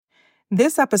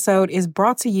This episode is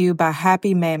brought to you by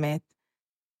Happy Mammoth.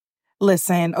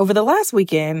 Listen, over the last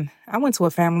weekend, I went to a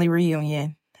family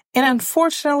reunion, and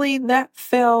unfortunately, that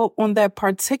fell on that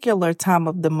particular time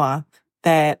of the month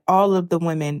that all of the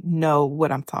women know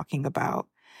what I'm talking about.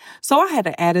 So I had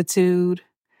an attitude.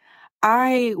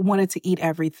 I wanted to eat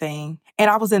everything, and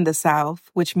I was in the South,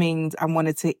 which means I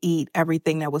wanted to eat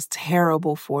everything that was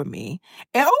terrible for me.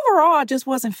 And overall, I just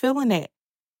wasn't feeling it.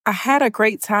 I had a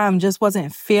great time, just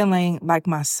wasn't feeling like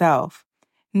myself.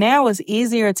 Now it's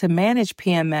easier to manage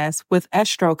PMS with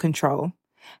estro control.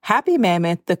 Happy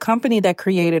Mammoth, the company that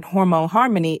created Hormone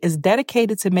Harmony, is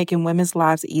dedicated to making women's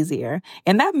lives easier.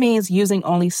 And that means using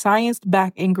only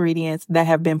science-backed ingredients that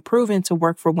have been proven to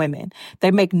work for women.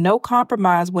 They make no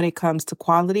compromise when it comes to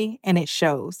quality, and it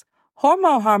shows.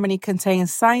 Hormone Harmony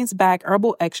contains science-backed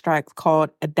herbal extracts called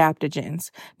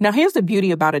adaptogens. Now, here's the beauty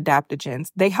about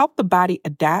adaptogens. They help the body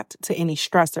adapt to any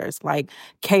stressors, like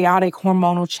chaotic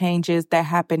hormonal changes that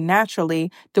happen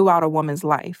naturally throughout a woman's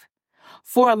life.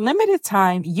 For a limited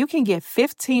time, you can get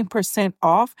 15%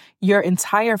 off your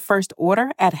entire first order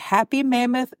at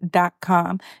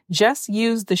happymammoth.com. Just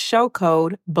use the show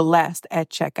code BLESSED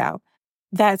at checkout.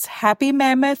 That's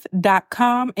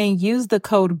happymammoth.com and use the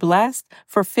code BLESSED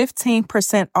for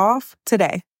 15% off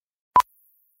today.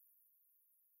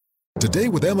 Today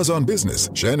with Amazon Business,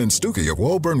 Shannon Stuckey of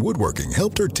Walburn Woodworking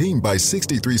helped her team buy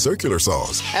 63 circular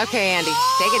saws. Okay, Andy,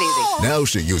 take it easy. Now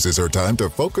she uses her time to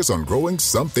focus on growing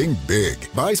something big.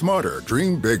 Buy smarter,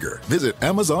 dream bigger. Visit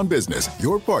Amazon Business,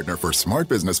 your partner for smart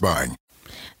business buying.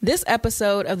 This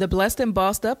episode of the Blessed and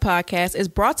Bossed Up podcast is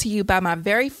brought to you by my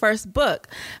very first book,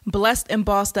 Blessed and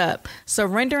Bossed Up,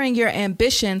 Surrendering Your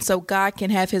Ambition so God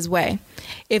Can Have His Way.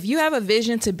 If you have a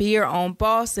vision to be your own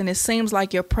boss and it seems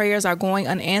like your prayers are going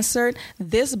unanswered,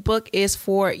 this book is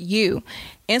for you.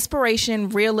 Inspiration,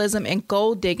 realism, and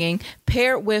gold digging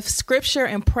paired with scripture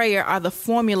and prayer are the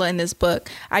formula in this book.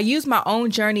 I use my own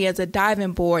journey as a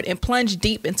diving board and plunge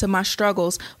deep into my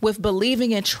struggles with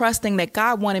believing and trusting that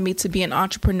God wanted me to be an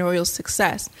entrepreneurial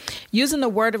success. Using the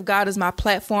Word of God as my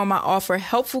platform, I offer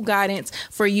helpful guidance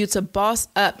for you to boss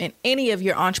up in any of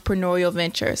your entrepreneurial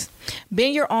ventures.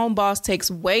 Being your own boss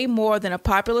takes way more than a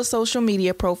popular social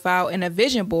media profile and a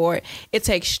vision board. It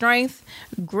takes strength,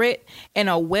 grit, and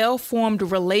a well-formed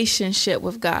relationship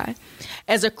with God.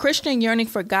 As a Christian yearning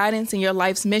for guidance in your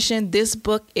life's mission, this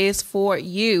book is for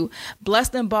you.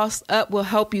 Blessed and Bossed Up will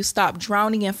help you stop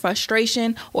drowning in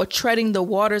frustration or treading the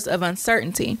waters of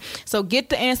uncertainty. So get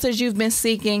the answers you've been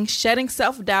seeking, shedding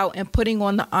self-doubt, and putting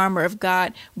on the armor of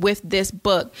God with this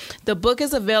book. The book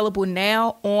is available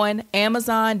now on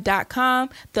Amazon.com.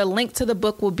 The link to the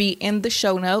book will be in the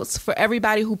show notes. For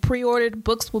everybody who pre-ordered,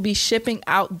 books will be shipping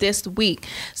out this week.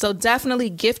 So definitely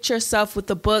gift yourself with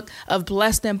the book of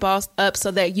Blessed and Bossed Up so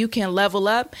that you can level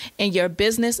up in your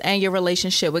business and your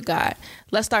relationship with God.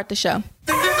 Let's start the show.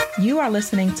 You are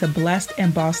listening to Blessed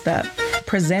and Bossed Up,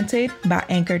 presented by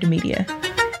Anchored Media,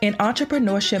 an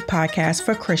entrepreneurship podcast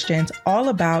for Christians all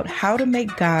about how to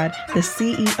make God the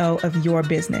CEO of your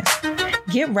business.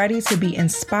 Get ready to be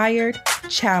inspired,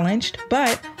 challenged,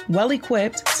 but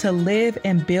well-equipped to live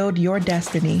and build your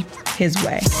destiny His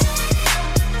way.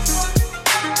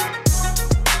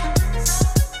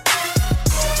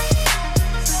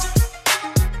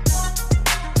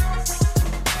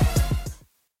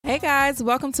 Hey guys,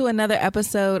 welcome to another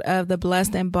episode of the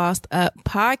Blessed and Bossed Up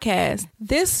podcast.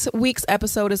 This week's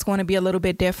episode is going to be a little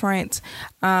bit different.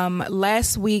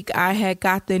 Last week I had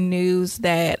got the news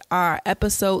that our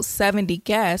episode 70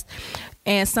 guest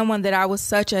and someone that I was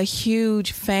such a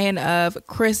huge fan of,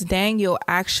 Chris Daniel,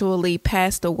 actually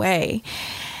passed away.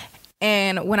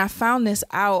 And when I found this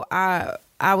out,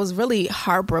 I was really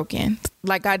heartbroken.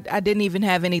 Like I didn't even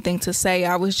have anything to say.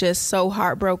 I was just so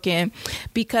heartbroken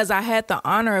because I had the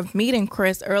honor of meeting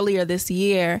Chris earlier this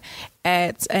year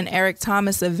at an Eric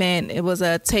Thomas event. It was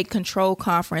a Take Control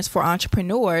conference for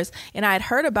entrepreneurs. And I had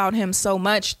heard about him so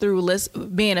much through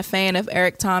being a fan of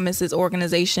Eric Thomas's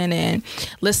organization and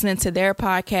listening to their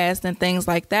podcast and things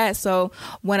like that. So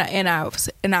when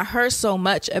I heard so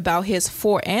much about his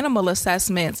 4 animal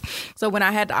assessments. So when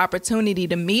I had the opportunity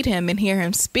to meet him and hear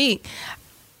him speak,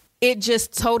 it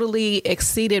just totally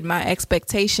exceeded my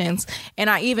expectations.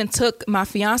 And I even took my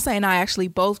fiance and I actually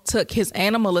both took his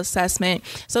animal assessment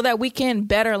so that we can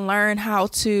better learn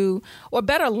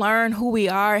better learn who we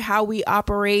are, how we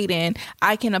operate. And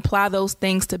I can apply those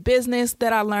things to business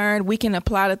that I learned. We can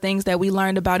apply the things that we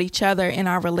learned about each other in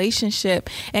our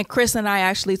relationship. And Chris and I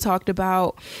actually talked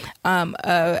about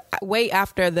way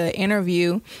after the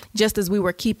interview, just as we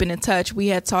were keeping in touch, we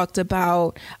had talked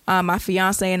about my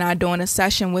fiance and I doing a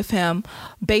session with him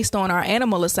based on our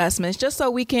animal assessments, just so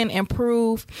we can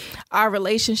improve our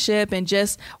relationship and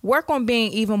just work on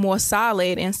being even more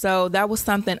solid. And so that was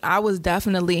something I was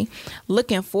definitely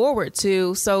looking forward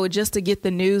to. So just to get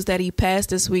the news that he passed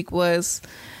this week was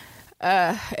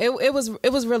it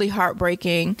was really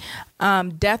heartbreaking.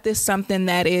 Death is something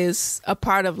that is a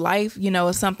part of life,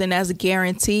 it's something that's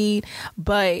guaranteed,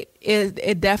 but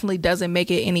it definitely doesn't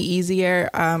make it any easier.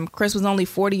 Chris was only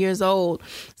 40 years old,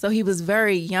 so he was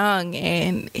very young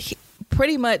and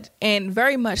pretty much and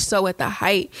very much so at the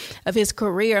height of his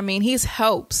career. I mean, he's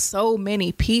helped so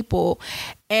many people.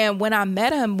 And when I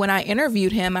met him, when I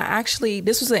interviewed him,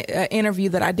 this was an interview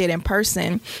that I did in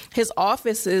person. His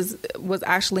office was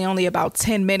actually only about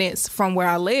 10 minutes from where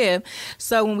I live.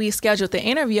 So when we scheduled the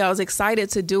interview, I was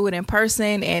excited to do it in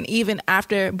person. And even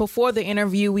before the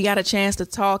interview, we got a chance to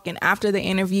talk. And after the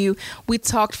interview, we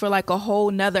talked for like a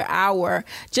whole nother hour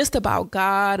just about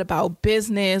God, about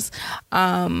business.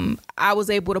 I was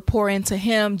able to pour into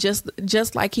him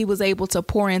just like he was able to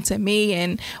pour into me.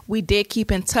 And we did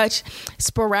keep in touch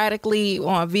sporadically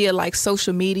via like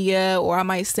social media, or I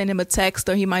might send him a text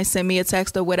or he might send me a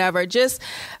text or whatever, just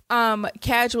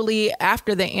casually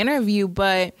after the interview.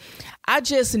 But I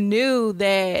just knew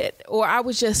that, or I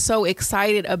was just so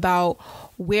excited about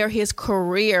where his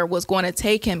career was going to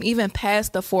take him, even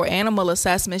past the 4 animal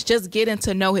assessments. Just getting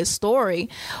to know his story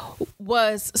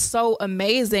was so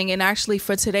amazing. And actually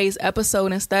for today's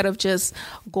episode, instead of just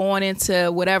going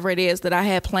into whatever it is that I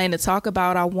had planned to talk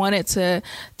about, I wanted to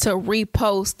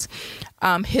repost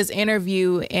his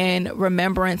interview in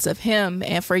remembrance of him.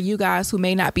 And for you guys who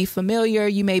may not be familiar,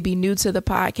 you may be new to the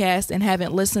podcast and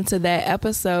haven't listened to that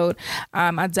episode,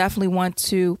 I definitely want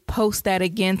to post that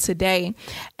again today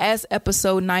as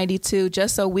episode 92,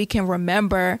 just so we can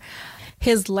remember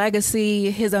his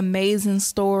legacy, his amazing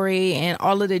story, and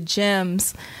all of the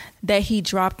gems that he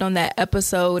dropped on that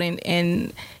episode.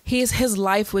 And his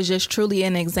life was just truly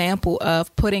an example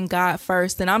of putting God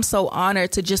first. And I'm so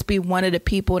honored to just be one of the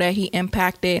people that he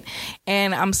impacted.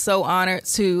 And I'm so honored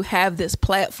to have this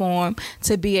platform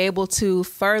to be able to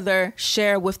further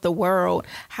share with the world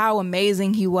how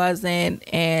amazing he was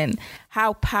and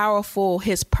how powerful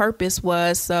his purpose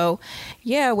was. So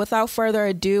yeah, without further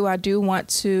ado, I do want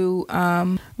to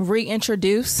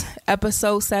reintroduce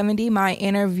episode 70, my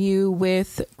interview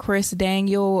with Chris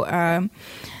Daniel.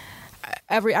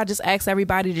 I just ask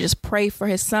everybody to just pray for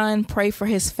his son, pray for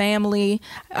his family.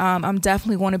 I'm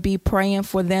definitely going to be praying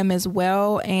for them as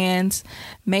well. And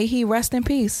may he rest in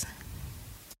peace.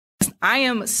 I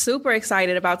am super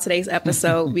excited about today's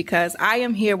episode because I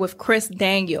am here with Chris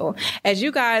Daniel. As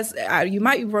you guys, you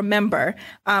might remember,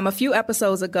 a few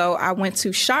episodes ago, I went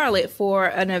to Charlotte for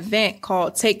an event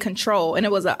called Take Control, and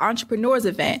it was an entrepreneurs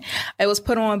event. It was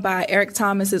put on by Eric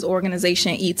Thomas's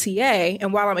organization, ETA.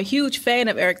 And while I'm a huge fan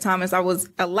of Eric Thomas, I was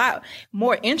a lot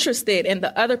more interested in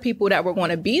the other people that were going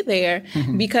to be there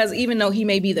because even though he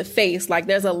may be the face, like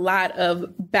there's a lot of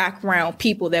background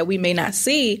people that we may not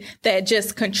see that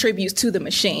just contributes to the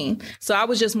machine. So I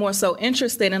was just more so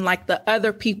interested in like the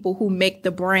other people who make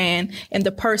the brand and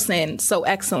the person so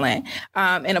excellent.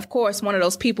 And of course, one of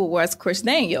those people was Chris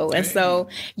Daniel. And so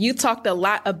you talked a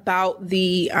lot about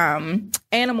the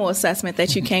animal assessment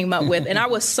that you came up with. And I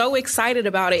was so excited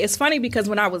about it. It's funny because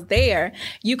when I was there,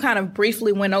 you kind of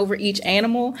briefly went over each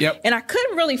animal. And I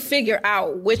couldn't really figure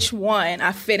out which one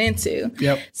I fit into.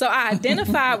 So I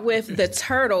identified with the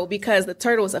turtle because the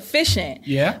turtle was efficient.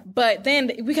 But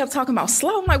then we kept talking about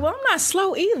slow. I'm like, well, I'm not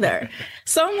slow either.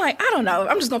 So I'm like, I don't know.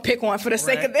 I'm just going to pick one for the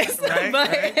sake of this.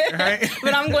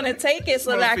 But I'm going to take it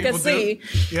so that I can see.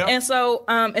 And so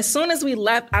as soon as we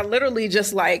left, I literally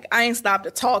just I ain't stopped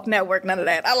to talk, network, none of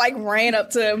that. I ran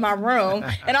up to my room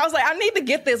and I was like, I need to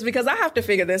get this because I have to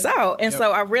figure this out. And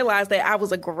so I realized that I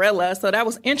was a gorilla. So that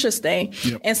was interesting.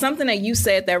 And something that you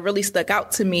said that really stuck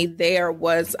out to me there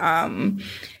was,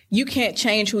 you can't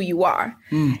change who you are.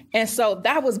 And so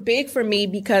that was big for me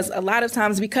because a lot of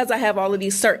times, because I have all of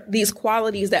these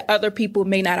qualities that other people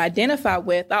may not identify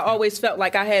with, I always felt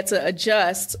like I had to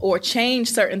adjust or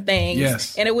change certain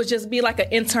things. And it would just be like an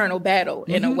internal battle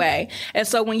in a way. And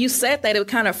so when you said that, it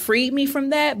kind of freed me from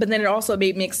that. But then it also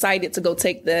made me excited to go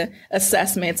take the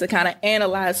assessment to kind of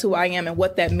analyze who I am and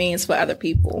what that means for other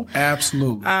people.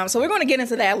 Absolutely. So we're going to get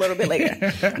into that a little bit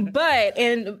later. But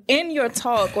in your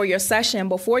talk or your session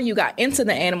before you got into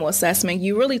the animal assessment,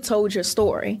 you really told your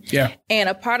story. And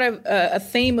a part of a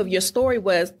theme of your story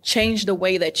was change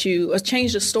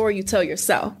the story you tell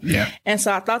yourself. And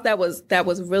so I thought that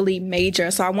was really major.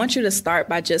 So I want you to start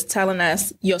by just telling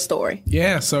us your story.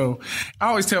 So I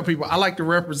always tell people I like to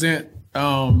represent,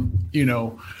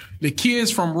 the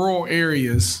kids from rural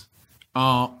areas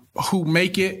who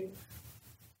make it,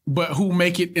 but who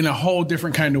make it in a whole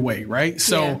different kind of way, right?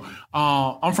 So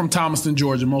I'm from Thomaston,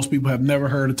 Georgia. Most people have never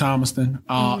heard of Thomaston.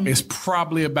 It's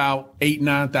probably about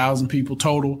 9,000 people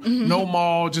total. No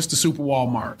mall, just a super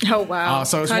Walmart. Oh, wow.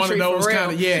 So it's Country one of those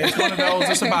kind of, it's one of those.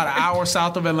 It's about an hour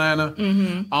south of Atlanta.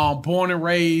 Born and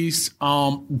raised,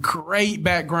 great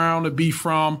background to be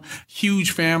from,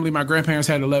 huge family. My grandparents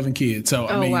had 11 kids. So,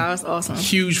 I mean, wow, that's awesome.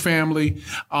 Huge family.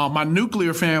 My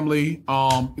nuclear family,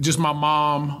 just my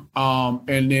mom,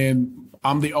 and then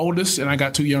I'm the oldest, and I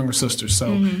got 2 younger sisters.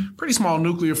 So pretty small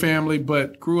nuclear family,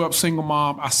 but grew up single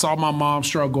mom. I saw my mom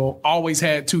struggle, always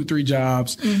had 2-3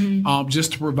 jobs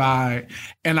just to provide.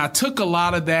 And I took a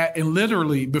lot of that, and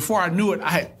literally, before I knew it, I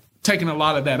had taken a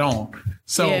lot of that on.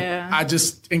 So I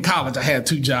just, in college, I had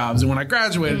 2 jobs. And when I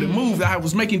graduated and moved, I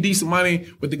was making decent money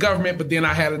with the government, but then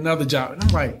I had another job. And I'm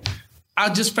like,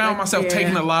 I just found myself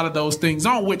taking a lot of those things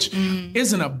on, which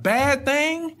isn't a bad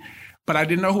thing, but I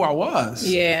didn't know who I was.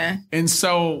 Yeah. And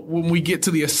so when we get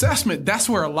to the assessment, that's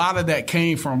where a lot of that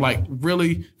came from, like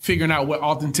really figuring out what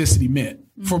authenticity meant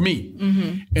for me.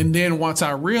 And then once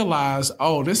I realized,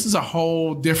 oh, this is a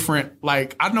whole different,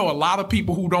 like, I know a lot of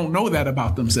people who don't know that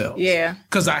about themselves. Yeah.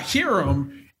 Because I hear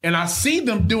them and I see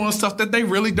them doing stuff that they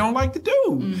really don't like to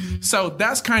do. So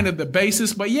that's kind of the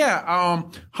basis. But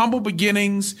humble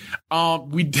beginnings.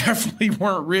 We definitely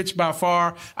weren't rich by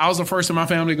far. I was the first in my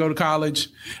family to go to college.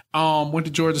 Went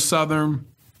to Georgia Southern.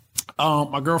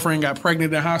 My girlfriend got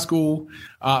pregnant in high school.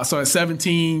 So at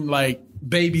 17, like,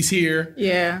 baby's here.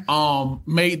 Yeah.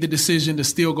 Made the decision to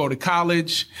still go to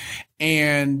college.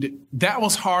 And that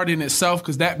was hard in itself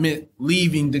because that meant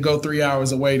leaving to go 3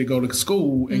 hours away to go to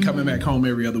school and coming back home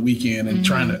every other weekend and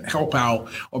trying to help out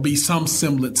or be some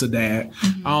semblance of that.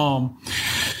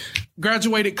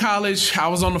 Graduated college. I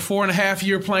was on the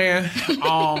 4.5-year plan.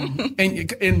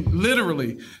 And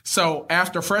literally, so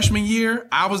after freshman year,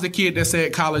 I was the kid that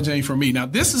said college ain't for me. Now,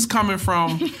 this is coming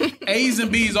from A's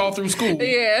and B's all through school.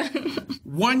 Yeah.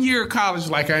 1 year of college,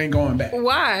 like I ain't going back.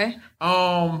 Why?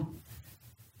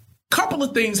 Couple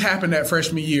of things happened that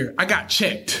freshman year. I got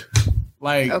checked.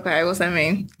 Like, okay, what's that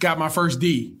mean? Got my first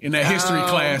D in that history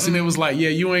class. And it was like,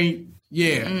 you ain't,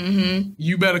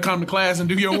 you better come to class and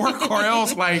do your work or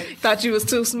else, like. Thought you was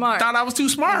too smart. Thought I was too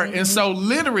smart. And so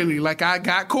literally, like, I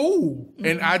got cool.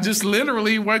 And I just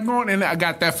literally went going, and I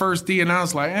got that first D, and I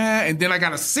was like, and then I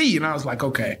got a C, and I was like,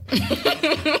 okay.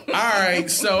 All right,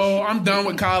 so I'm done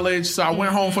with college. So I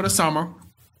went home for the summer,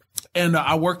 and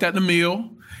I worked at the mill.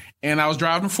 And I was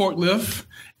driving a forklift,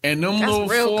 and them little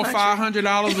 $400 or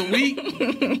 $500 a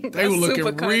week, they were looking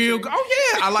real good.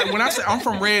 Oh yeah, I like when I say I'm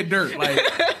from red dirt, like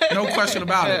no question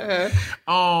about it.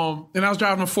 And I was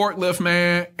driving a forklift,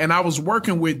 man, and I was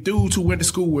working with dudes who went to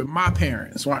school with my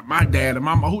parents, like my dad and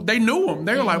mama, who they knew them.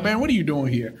 They were like, man, what are you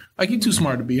doing here? Like, you too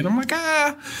smart to be. And I'm like,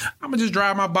 I'm gonna just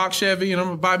drive my box Chevy and I'm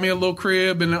gonna buy me a little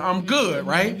crib and I'm good,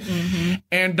 right?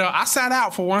 And I sat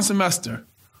out for 1 semester.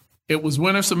 It was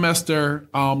winter semester,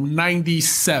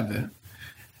 97.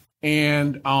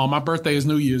 And my birthday is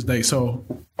New Year's Day. So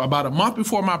about a month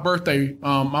before my birthday,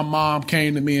 my mom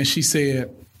came to me and she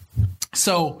said,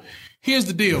 so here's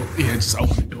the deal. Yeah, just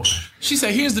open the door. She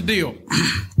said, here's the deal.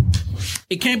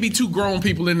 It can't be 2 grown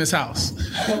people in this house.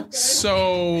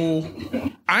 So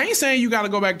I ain't saying you got to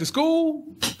go back to school,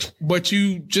 but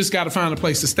you just got to find a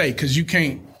place to stay because you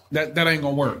can't. That ain't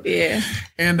gonna work. Yeah.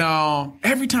 And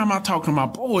every time I talk to my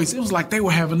boys, it was like they were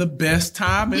having the best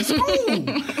time in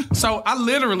school. So I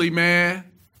literally, man,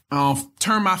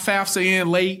 turned my FAFSA in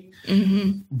late,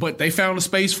 but they found a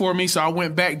space for me. So I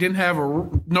went back, didn't have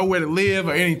nowhere to live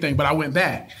or anything, but I went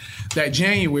back that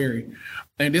January.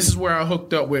 And this is where I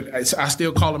hooked up with, I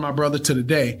still call him my brother to the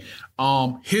day.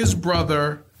 His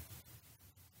brother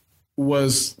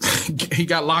he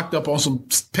got locked up on some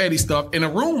petty stuff and a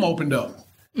room opened up.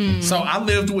 So I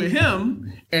lived with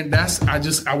him, and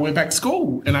I went back to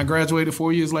school, and I graduated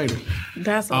 4 years later.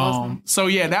 That's awesome. So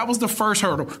yeah, that was the first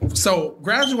hurdle. So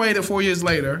graduated 4 years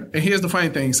later, and here's the funny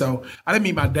thing. So I didn't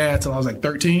meet my dad till I was like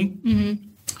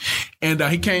 13, and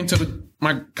he came to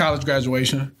my college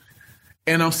graduation,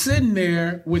 and I'm sitting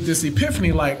there with this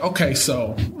epiphany, like, okay,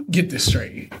 so get this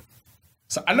straight.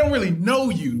 So I don't really know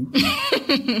you,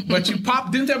 but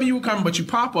didn't tell me you were coming, but you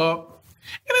pop up.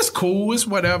 And it's cool, it's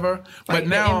whatever. But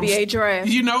now NBA draft.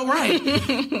 Right.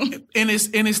 and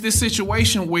it's this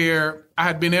situation where I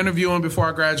had been interviewing before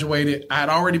I graduated. I had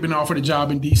already been offered a job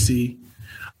in DC.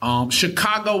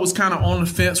 Chicago was kind of on the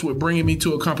fence with bringing me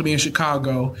to a company in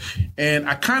Chicago. And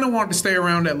I kind of wanted to stay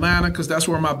around Atlanta because that's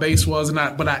where my base was.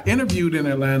 But I interviewed in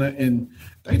Atlanta and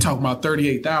they talking about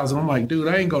 $38,000. I'm like, dude,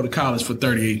 I ain't go to college for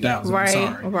 $38,000. Right,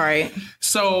 I'm sorry. Right.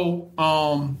 So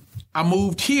I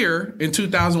moved here in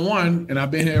 2001, and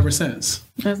I've been here ever since.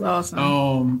 That's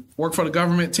awesome. Worked for the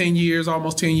government 10 years,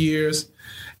 almost 10 years.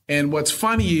 And what's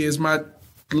funny is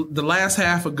the last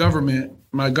half of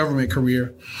my government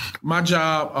career, my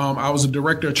job, I was a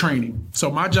director of training. So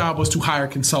my job was to hire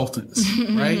consultants,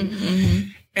 right? Mm-hmm.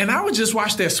 And I would just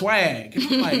watch their swag. And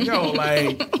I'm like, yo,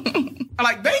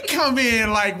 like they come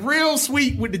in like real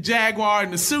sweet with the Jaguar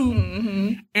and the suit,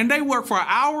 and they work for an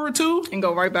hour or two and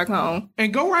go right back home.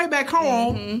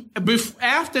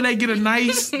 After they get a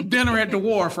nice dinner at the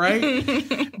wharf, right?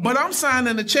 But I'm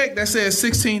signing a check that says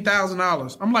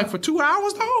 $16,000. I'm like, for 2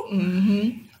 hours though?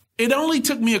 Mm-hmm. It only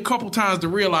took me a couple times to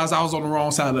realize I was on the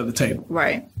wrong side of the table.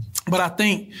 Right. But I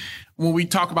think when we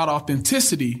talk about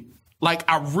authenticity, like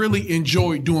I really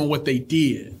enjoyed doing what they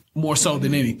did more so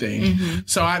than anything. Mm-hmm.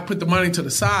 So I put the money to the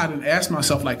side and asked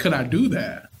myself, like, could I do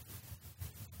that?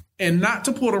 And not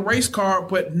to pull the race card,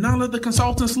 but none of the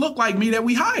consultants look like me that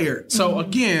we hired. So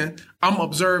again, I'm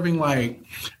observing like,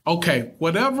 okay,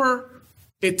 whatever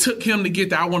it took him to get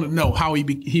there, I want to know how he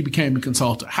became a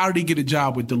consultant. How did he get a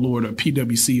job with Deloitte or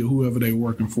PwC or whoever they were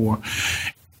working for?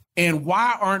 And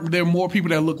why aren't there more people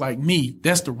that look like me?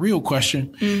 That's the real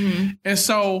question. Mm-hmm. And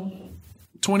so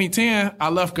 2010, I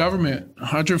left government,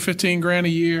 $115,000 a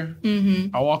year.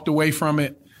 Mm-hmm. I walked away from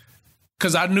it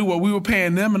because I knew what we were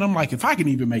paying them. And I'm like, if I can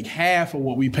even make half of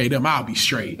what we pay them, I'll be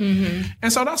straight. Mm-hmm.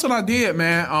 And so that's what I did,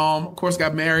 man. Of course,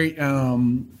 got married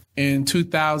in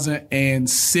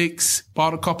 2006,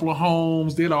 bought a couple of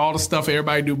homes, did all the stuff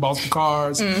everybody do, bought some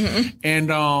cars. Mm-hmm. And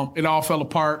it all fell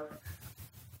apart.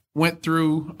 Went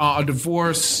through a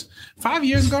divorce 5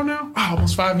 years ago now,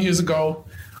 almost 5 years ago.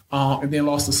 And then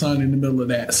lost a son in the middle of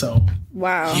that. So,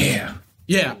 wow.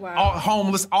 Yeah. Wow. All,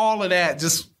 homeless, all of that,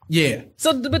 just, yeah.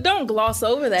 So, but don't gloss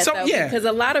over that, though, because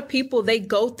a lot of people, they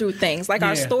go through things. Like,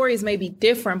 our stories may be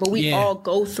different, but we all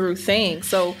go through things.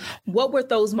 So, what were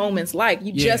those moments like?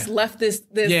 You just left this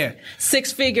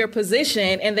six-figure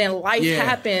position, and then life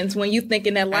happens when you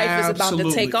thinking that life is about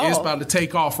to take off. It's about to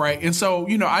take off, right? And so,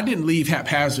 I didn't leave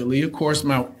haphazardly. Of course,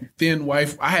 my then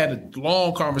wife, I had a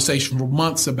long conversation for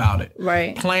months about it.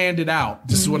 Right. Planned it out.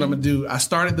 This is what I'm going to do. I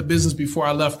started the business before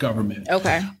I left government.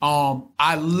 Okay.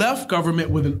 I left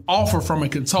government with an offer from a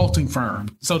consulting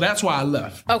firm. So that's why I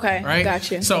left. Okay. Right?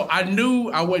 Gotcha. So I knew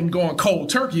I wasn't going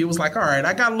cold turkey. It was like, all right,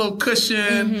 I got a little cushion.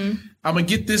 Mm-hmm. I'm going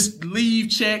to get this leave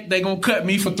check. They're going to cut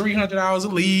me for 300 hours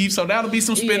of leave. So that'll be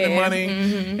some spending money.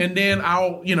 Mm-hmm. And then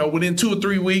I'll, within 2 or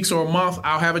 3 weeks or a month,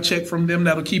 I'll have a check from them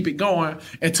that'll keep it going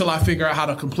until I figure out how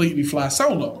to completely fly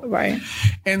solo. Right.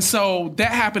 And so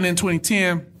that happened in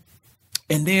 2010.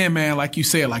 And then, man, like you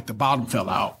said, like the bottom fell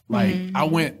out. Like I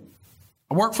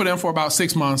worked for them for about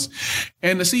 6 months.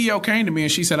 And the CEO came to me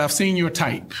and she said, I've seen your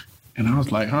type. And I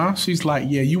was like, huh? She's like,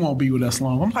 yeah, you won't be with us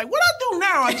long. I'm like, what I do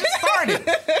now? I just started.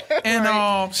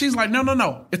 And she's like,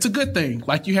 no. It's a good thing.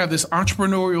 Like, you have this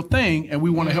entrepreneurial thing and we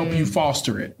want to help you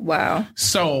foster it. Wow.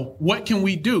 So what can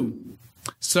we do?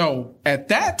 So at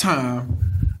that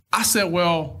time, I said,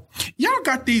 well, y'all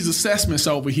got these assessments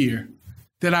over here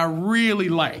that I really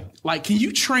like. Like, can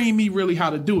you train me really how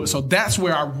to do it? So that's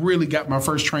where I really got my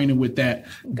first training with that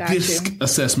DISC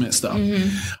assessment stuff.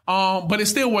 Mm-hmm. But it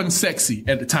still wasn't sexy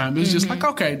at the time. It was just like,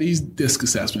 okay, these DISC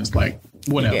assessments, like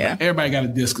whatever. Yeah. Everybody got a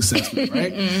DISC assessment,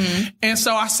 right? And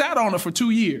so I sat on it for 2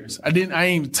 years. I didn't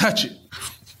even touch it.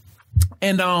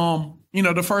 And,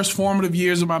 the first formative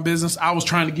years of my business, I was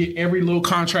trying to get every little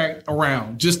contract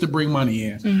around just to bring money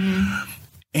in. Mm-hmm.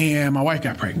 And my wife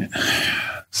got pregnant.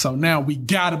 So now we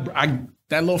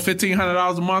that little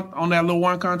 $1,500 a month on that little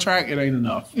one contract, it ain't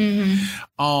enough.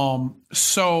 Mm-hmm.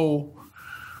 So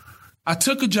I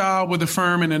took a job with a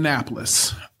firm in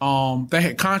Annapolis. They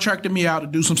had contracted me out to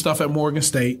do some stuff at Morgan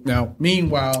State. Now,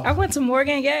 meanwhile, I went to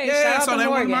Morgan. Shout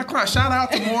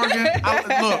out to Morgan. Shout out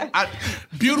to Morgan.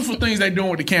 Beautiful things they doing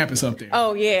with the campus up there.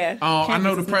 Oh yeah. I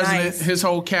know the president, his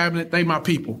whole cabinet. They my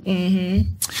people.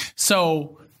 Mm-hmm.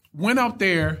 So went up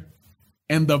there.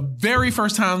 And the very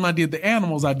first time I did the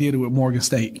animals, I did it with Morgan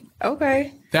State.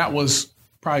 Okay. That was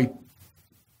probably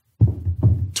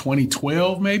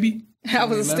 2012, maybe. I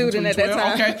was a student at that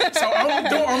time. Okay. So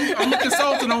I'm a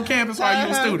consultant on campus while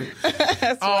you were a student.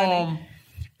 That's funny.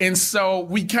 And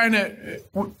so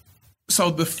so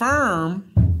the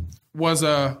firm was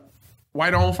a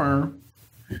white-owned firm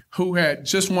who had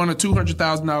just won a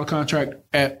 $200,000 contract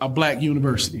at a black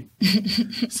university.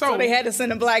 So they had to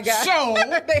send a black guy. So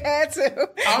they had to.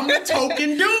 I'm the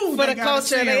token dude. For the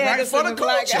culture. They had to send a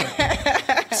black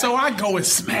guy. So I go and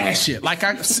smash it. Like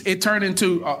it turned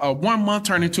into a 1 month,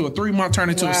 turned into a 3 month,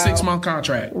 turned into a 6 month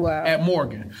contract at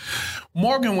Morgan.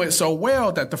 Morgan went so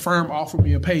well that the firm offered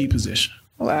me a paid position.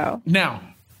 Wow. Now,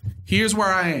 here's where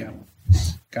I am.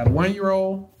 Got a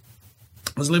 1-year-old.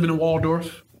 I was living in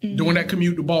Waldorf, doing that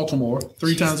commute to Baltimore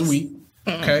 3 times a week.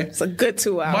 Okay. It's a good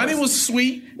 2 hours. Money was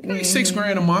sweet,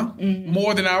 $6,000 a month,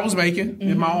 more than I was making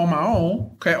on my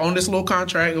own. Okay, on this little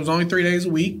contract, it was only 3 days a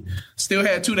week. Still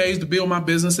had 2 days to build my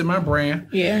business and my brand.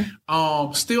 Yeah.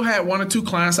 Still had 1 or 2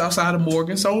 clients outside of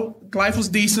Morgan, so life was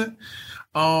decent.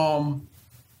 My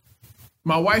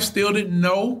wife still didn't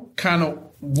know kind of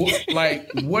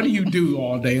what do you do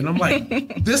all day? And I'm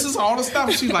like, this is all the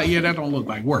stuff. She's like, yeah, that don't look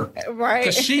like work. Right.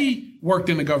 Because she worked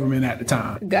in the government at the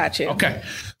time. Gotcha. Okay.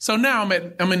 So now I'm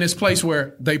in this place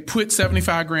where they put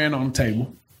 $75,000 on the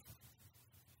table.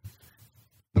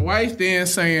 The wife then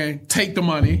saying, take the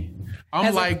money.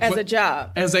 I'm as a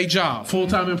job. As a job,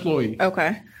 full-time employee.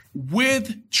 Okay.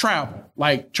 With travel.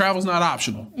 Like, travel's not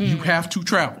optional. You have to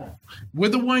travel.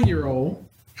 With a 1-year-old,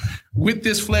 with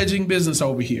this fledgling business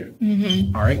over here.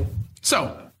 All right.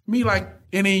 So, me, like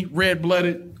any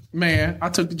red-blooded man, I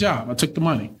took the job. I took the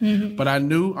money. But I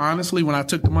knew, honestly, when I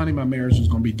took the money, my marriage was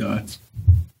going to be done.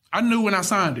 I knew when I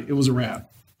signed it, it was a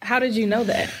wrap. How did you know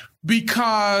that?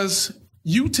 Because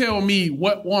you tell me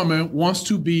what woman wants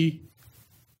to be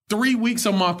 3 weeks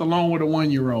a month alone with a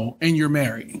 1-year-old and you're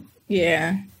married.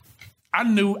 Yeah. I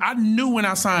knew when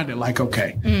I signed it, like,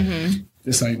 okay,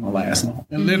 this ain't gonna last long.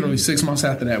 And literally 6 months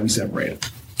after that, we separated.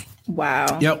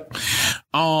 Wow. Yep.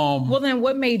 Well, then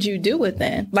what made you do it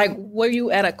then? Like, were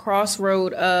you at a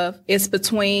crossroad of it's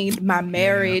between my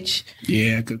marriage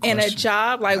good question. and a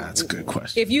job? Like, that's a good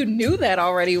question. If you knew that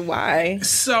already, why?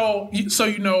 So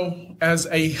you know, as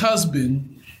a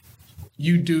husband,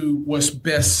 you do what's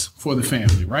best for the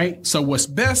family, right? So what's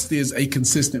best is a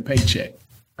consistent paycheck,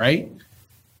 right?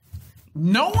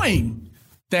 Knowing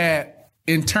that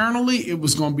internally, it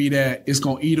was going to be that it's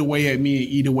going to eat away at me and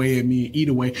eat away at me and eat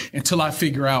away until I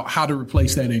figure out how to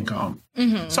replace that income.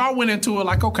 So I went into it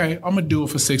like, okay, I'm going to do it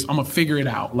for 6. I'm going to figure it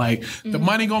out. Like, the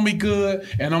money going to be good,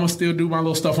 and I'm going to still do my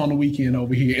little stuff on the weekend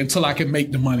over here until I can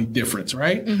make the money difference,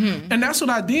 right? And that's what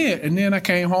I did. And then I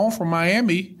came home from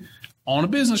Miami on a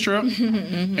business trip,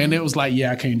 and it was like,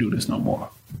 yeah, I can't do this no more.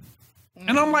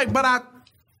 And I'm like,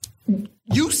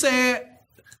 you said...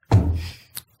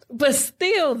 But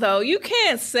still, though, you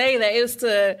can't say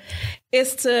that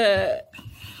it's to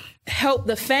help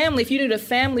the family. If you knew the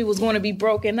family was going to be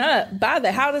broken up by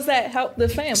that, how does that help the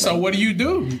family? So what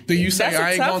do? Do you say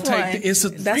I ain't going to take it's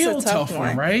That's real tough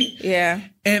one, right? Yeah.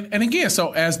 And again,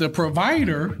 so as the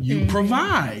provider, you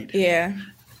provide. Yeah.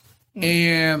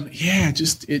 And yeah,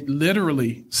 just it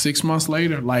literally 6 months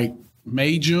later, like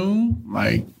May, June,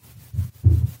 like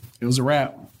it was a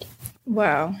wrap.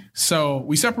 Wow. So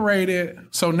we separated.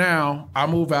 So now I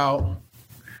move out.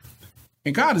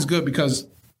 And God is good because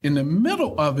in the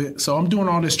middle of it, so I'm doing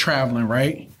all this traveling,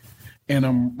 right? And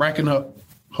I'm racking up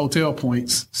hotel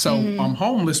points. So I'm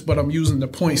homeless, but I'm using the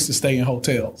points to stay in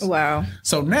hotels. Wow.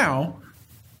 So now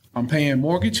I'm paying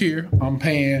mortgage here. I'm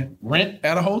paying rent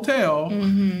at a hotel.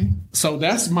 So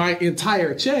that's my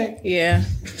entire check. Yeah.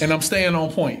 And I'm staying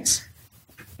on points.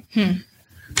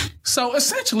 So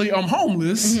essentially, I'm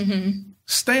homeless,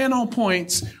 staying on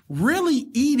points, really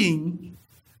eating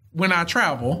when I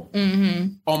travel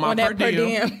on my per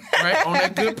diem, right? On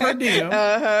that good per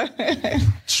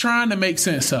diem, trying to make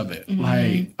sense of it.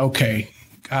 Like, okay,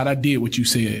 God, I did what you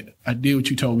said. I did what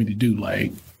you told me to do.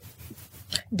 Like,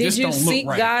 did you seek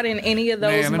God in any of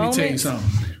those moments? Let me tell you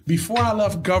something. Before I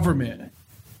left government,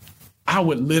 I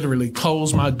would literally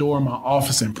close my door in my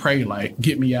office and pray, like,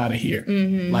 get me out of here.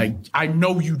 Like, I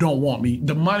know you don't want me.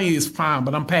 The money is fine,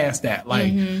 but I'm past that.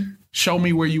 Like, show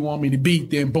me where you want me to be.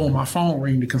 Then, boom, my phone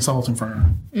ring the consulting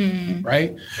firm.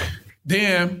 Right?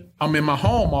 Then I'm in my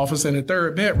home office in the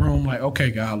 3rd bedroom, like, okay,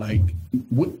 God, like,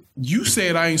 you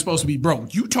said I ain't supposed to be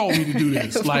broke. You told me to do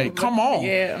this. Like, come on.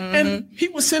 And he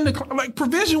would send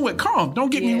provision would come.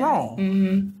 Don't get me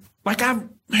wrong. Like, I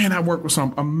worked with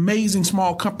some amazing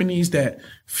small companies that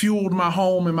fueled my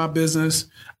home and my business.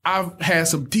 I've had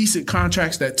some decent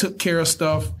contracts that took care of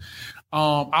stuff.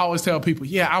 I always tell people,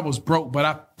 yeah, I was broke, but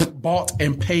I bought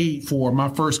and paid for my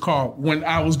first car when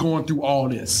I was going through all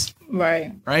this.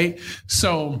 Right. Right.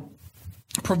 So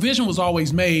provision was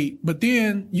always made, but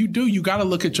then you got to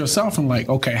look at yourself and like,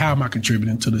 okay, how am I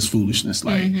contributing to this foolishness?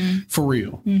 Like, for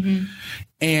real.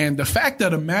 And the fact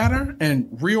of the matter and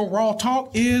real raw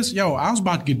talk is, I was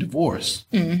about to get divorced.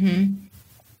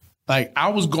 Like, I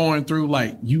was going through,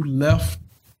 like, you left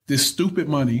this stupid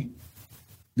money,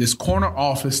 this corner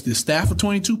office, this staff of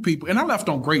 22 people, and I left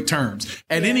on great terms.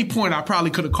 At any point, I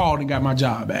probably could have called and got my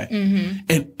job back.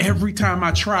 And every time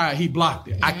I tried, he blocked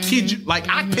it. I kid you, like,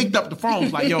 I picked up the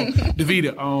phone, like, yo,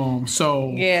 Davida,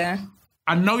 so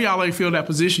I know y'all ain't filled that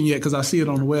position yet because I see it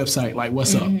on the website. Like,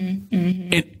 what's up?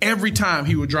 And every time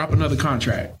he would drop another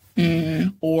contract.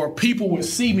 Or people would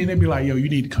see me and they'd be like, yo, you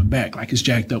need to come back. Like, it's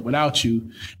jacked up without you.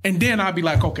 And then I'd be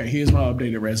like, okay, here's my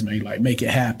updated resume. Like, make it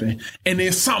happen. And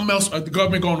then something else, the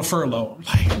government going to furlough.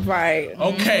 I'm like, right.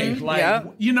 Okay. Like,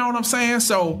 you know what I'm saying?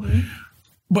 So,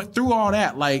 but through all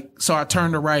that, like, so I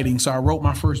turned to writing. So I wrote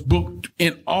my first book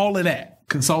and all of that,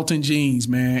 Consulting Jeans,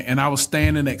 man. And I was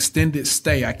staying in extended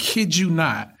stay. I kid you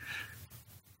not.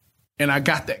 And I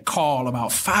got that call about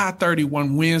 5:30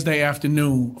 one Wednesday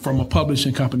afternoon from a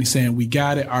publishing company saying, we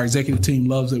got it. Our executive team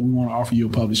loves it. We want to offer you a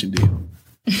publishing deal.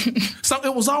 So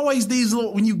it was always these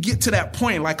little, when you get to that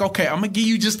point, like, okay, I'm going to give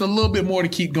you just a little bit more to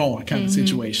keep going kind of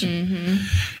situation.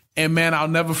 And man, I'll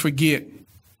never forget,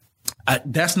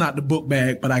 that's not the book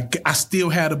bag, but I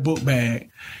still had a book bag.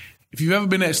 If you've ever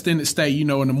been at extended stay, you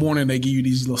know, in the morning, they give you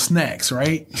these little snacks,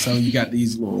 right? So you got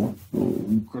these little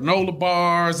granola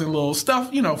bars and little stuff,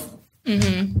 you know.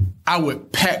 I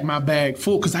would pack my bag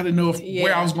full because I didn't know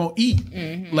where I was going to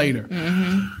eat later.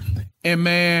 And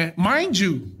man, mind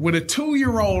you, with a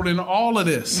 2-year-old and all of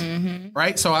this,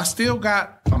 right? So I still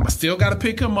got to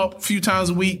pick him up a few times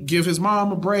a week, give his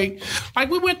mom a break. Like,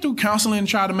 we went through counseling and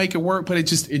tried to make it work, but it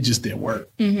just didn't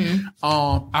work.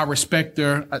 I respect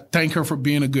her. I thank her for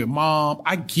being a good mom.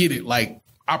 I get it. Like,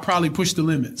 I probably push the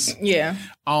limits. Yeah.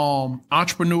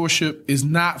 Entrepreneurship is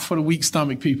not for the weak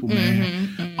stomach people,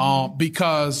 man.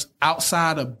 Because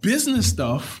outside of business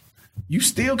stuff, you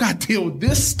still got to deal with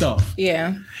this stuff.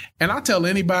 Yeah. And I tell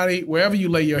anybody, wherever you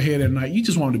lay your head at night, you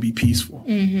just want to be peaceful.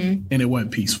 And it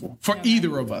wasn't peaceful for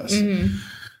either of us.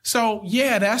 So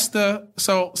yeah, that's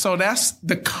that's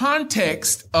the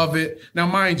context of it. Now,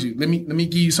 mind you, let me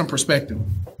give you some perspective.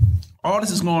 All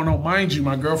this is going on, mind you,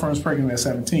 my girlfriend was pregnant at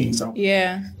 17. So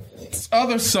yeah, this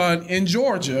other son in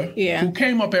Georgia who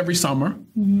came up every summer,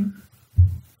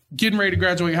 getting ready to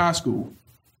graduate high school.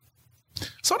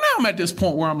 So now I'm at this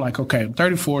point where I'm like, okay, I'm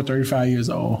 34, 35 years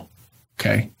old.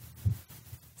 Okay.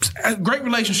 Great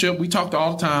relationship. We talked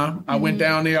all the time. I went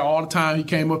down there all the time. He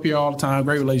came up here all the time.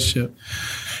 Great relationship.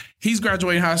 He's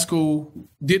graduating high school,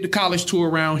 did the college tour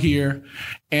around here.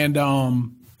 And I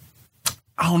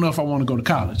don't know if I want to go to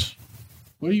college.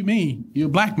 What do you mean? You're a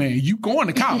black man. You going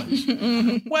to college?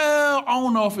 Well, I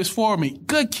don't know if it's for me.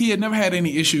 Good kid, never had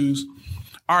any issues.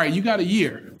 All right, you got a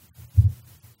year.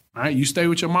 All right, you stay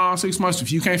with your mom 6 months.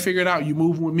 If you can't figure it out, you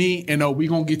move with me, and we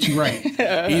going to get you right.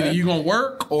 Either you going to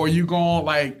work or you going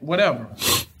like whatever.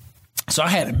 So I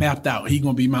had it mapped out. He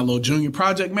going to be my little junior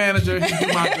project manager. He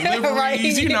do my deliveries. Right.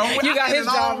 You know, you got his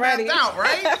job ready. Out,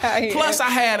 right? Yeah. Plus, I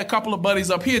had a couple of buddies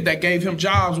up here that gave him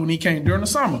jobs when he came during the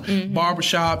summer.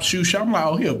 Barbershop, shoe shop. I'm like,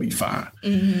 oh, he'll be fine.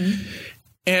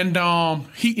 And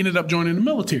he ended up joining the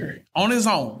military on his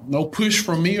own. No push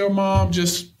from me or mom.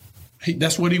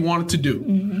 That's what he wanted to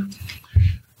do.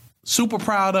 Super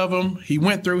proud of him. He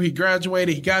went through. He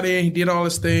graduated. He got in. He did all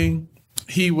this thing.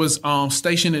 He was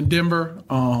stationed in Denver,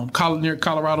 near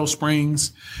Colorado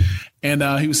Springs, and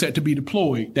he was set to be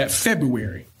deployed that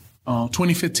February,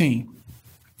 2015.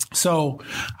 So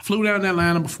I flew down to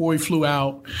Atlanta before he flew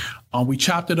out. We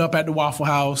chopped it up at the Waffle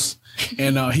House,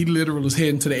 and he literally was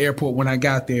heading to the airport when I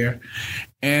got there.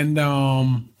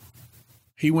 And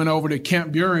he went over to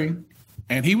Camp Buring,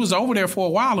 and he was over there for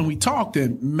a while, and we talked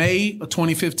in May of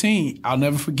 2015. I'll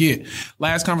never forget.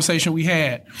 Last conversation we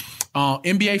had.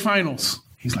 NBA Finals.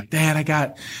 He's like, Dad, I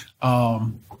got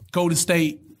Golden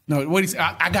State. No, what he said?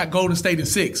 I got Golden State in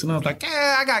 6. And I was like,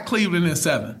 I got Cleveland in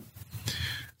 7.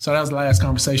 So that was the last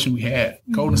conversation we had.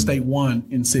 Golden State won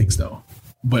in 6, though.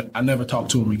 But I never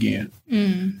talked to him again.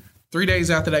 3 days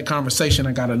after that conversation,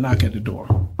 I got a knock at the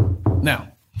door. Now,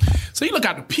 so you look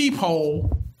out the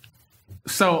peephole.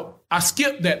 So I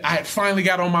skipped that. I had finally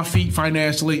got on my feet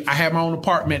financially. I had my own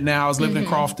apartment now. I was living in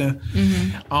Crofton.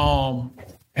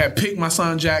 Had picked my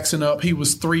son Jackson up. He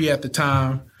was 3 at the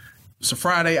time. So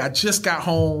Friday, I just got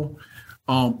home,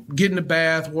 getting the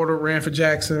bath, water ran for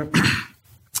Jackson,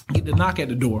 get the knock at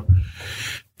the door.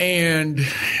 And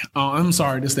I'm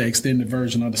sorry, this is the extended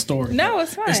version of the story. No,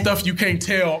 it's fine. It's stuff you can't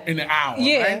tell in an hour.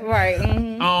 Yeah,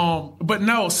 right. But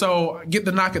no, so I get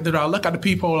the knock at the door. I look at the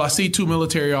peephole. I see 2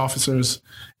 military officers,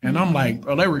 and I'm like,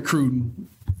 oh, they're recruiting.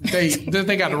 They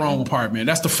got the wrong apartment.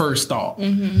 That's the first thought.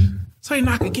 So they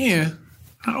knock again.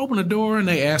 I open the door, and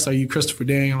they asked, are you Christopher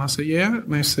Daniel? I said, yeah.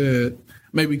 And they said,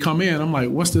 maybe come in. I'm like,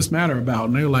 what's this matter about?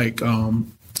 And they're like,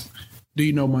 do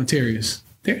you know Montarius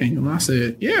Daniel? And I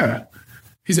said, yeah.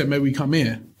 He said, maybe come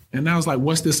in. And I was like,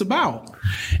 what's this about?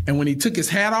 And when he took his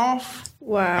hat off,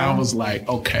 I was like,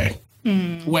 okay,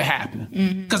 what happened?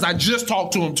 Because I just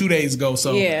talked to him 2 days ago.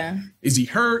 So is he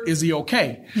hurt? Is he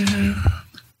okay?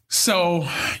 So,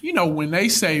 when they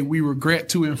say we regret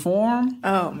to inform.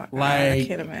 Oh my God, I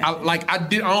can't imagine. I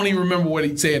don't even remember what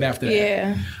he said after that.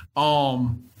 Yeah.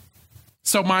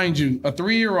 So mind you, a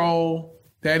 3-year-old,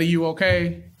 Daddy, you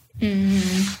okay?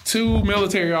 Mm-hmm. 2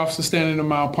 military officers standing in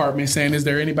my apartment saying, is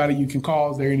there anybody you can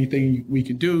call? Is there anything we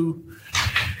can do?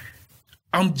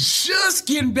 I'm just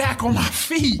getting back on my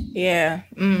feet. Yeah.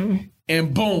 Mm-hmm.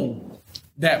 And boom,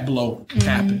 that blow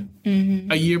happened.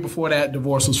 Mm-hmm. A year before that,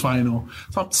 divorce was final.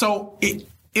 So it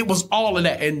was all of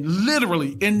that. And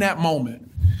literally in that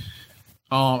moment,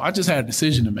 I just had a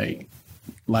decision to make.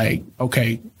 Like,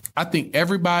 okay, I think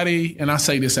everybody, and I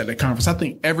say this at the conference, I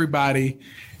think everybody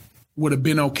would have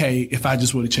been okay if I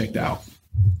just would have checked out.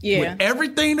 Yeah. With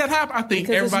everything that happened, I think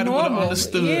everybody would have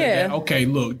understood that, okay,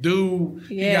 look, dude,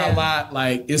 you got a lot,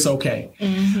 like, it's okay.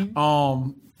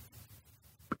 Mm-hmm.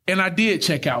 And I did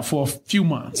check out for a few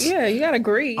months. Yeah, you got to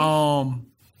agree.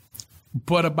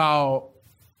 But about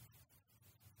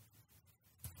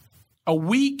a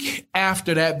week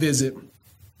after that visit,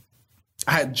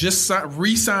 I had just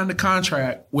re-signed the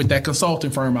contract with that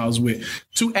consulting firm I was with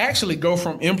to actually go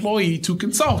from employee to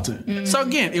consultant. Mm-hmm. So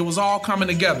again, it was all coming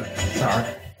together. Sorry.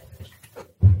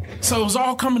 So it was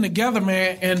all coming together,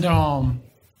 man. And,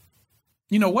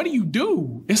 what do you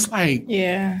do? It's like,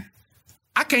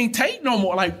 I can't take no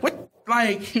more. Like, what?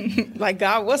 Like, like,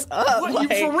 God, what's up? What, like,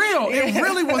 for real. Yeah. It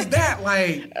really was that.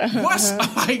 Like, what's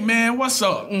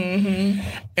up? Mm-hmm.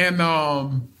 And,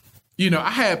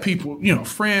 I had people,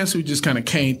 friends who just kind of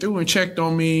came through and checked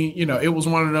on me. It was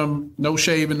one of them, no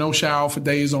shave and no shower for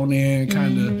days on end,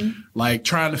 kind of like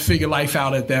trying to figure life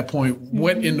out at that point. Mm-hmm.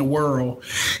 What in the world?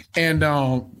 And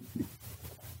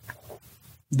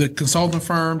the consulting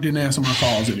firm didn't answer my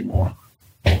calls anymore.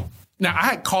 Now, I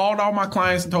had called all my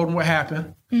clients and told them what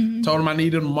happened. Mm-hmm. Told them I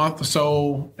needed a month or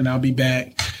so and I'll be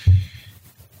back.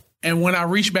 And when I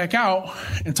reached back out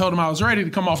and told them I was ready to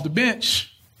come off the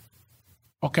bench,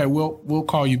 okay, we'll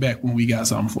call you back when we got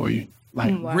something for you.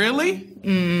 Like, wow. Really?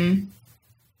 Mm-hmm.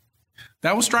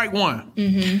 That was strike one.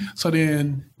 Mm-hmm. So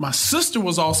then my sister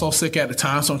was also sick at the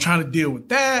time, so I'm trying to deal with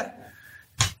that.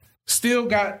 Still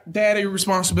got daddy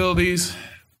responsibilities.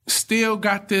 Still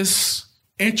got this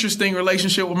interesting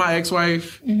relationship with my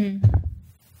ex-wife. Mm-hmm.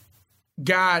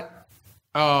 Got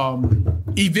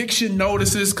eviction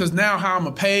notices because now how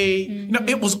I'm paid. Mm-hmm.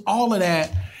 It was all of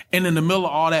that. And in the middle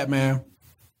of all that, man,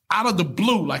 out of the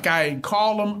blue, like I didn't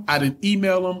call them, I didn't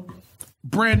email them.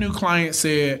 Brand new client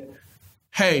said,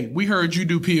 hey, we heard you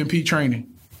do PMP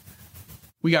training.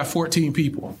 We got 14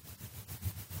 people.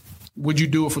 Would you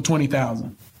do it for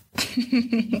 $20,000?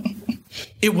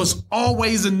 It was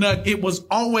always a nut. It was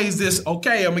always this,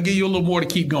 okay, I'm going to give you a little more to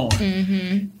keep going.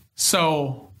 Mm-hmm.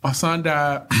 So my son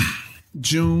died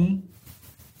June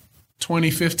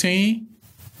 2015.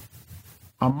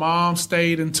 My mom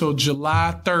stayed until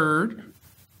July 3rd.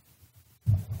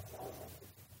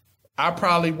 I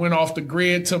probably went off the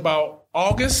grid to about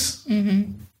August.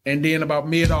 Mm-hmm. And then about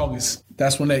mid-August,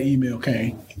 that's when that email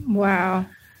came. Wow.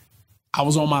 I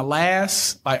was on my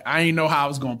last, like, I didn't know how I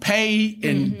was going to pay,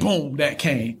 and boom, that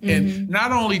came. Mm-hmm. And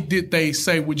not only did they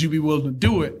say, would you be willing to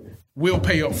do it, we'll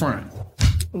pay up front.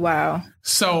 Wow.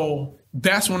 So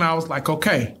that's when I was like,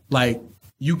 okay, like,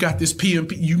 you got this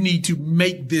PMP, you need to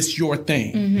make this your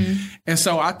thing. Mm-hmm. And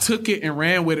so I took it and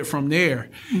ran with it from there.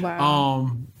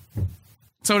 Wow.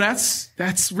 So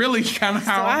that's really kind of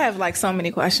how. So I have like so many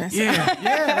questions. Yeah.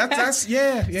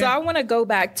 So I want to go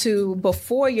back to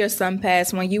before your son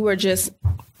passed, when you were just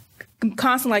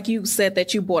constantly, like you said,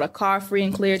 that you bought a car free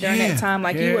and clear during that time.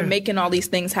 Like you were making all these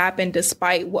things happen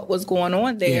despite what was going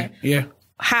on there. Yeah.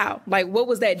 How? Like, what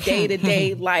was that day to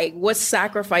day? Like, what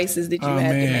sacrifices did you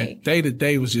have to make? Day to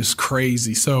day was just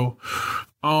crazy. So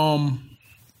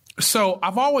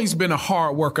I've always been a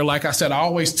hard worker. Like I said, I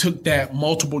always took that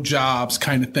multiple jobs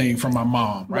kind of thing from my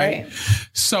mom, right?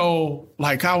 So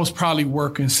like I was probably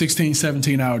working 16,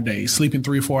 17-hour days, sleeping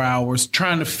 3 or 4 hours,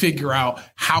 trying to figure out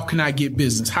how can I get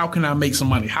business? How can I make some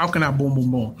money? How can I boom,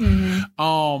 boom, boom?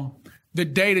 Mm-hmm. The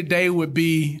day to day would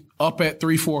be up at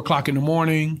 3, 4 o'clock in the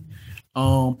morning,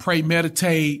 pray,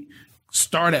 meditate,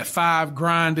 start at 5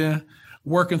 grinding,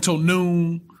 work until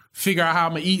noon, figure out how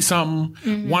I'm going to eat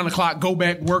something, 1 o'clock, go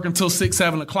back, work until 6,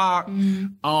 7 o'clock.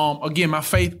 Again, my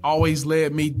faith always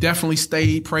led me, definitely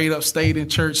stayed, prayed up, stayed in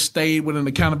church, stayed with an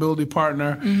accountability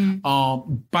partner,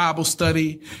 Bible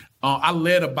study. I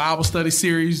led a Bible study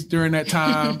series during that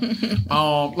time.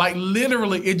 Like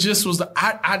literally, it just was,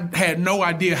 I had no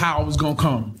idea how I was going to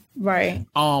come. Right.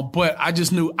 But I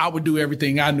just knew I would do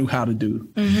everything I knew how to do.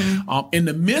 In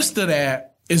the midst of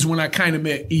that is when I kind of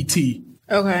met E.T.,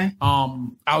 Okay.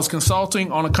 I was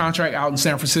consulting on a contract out in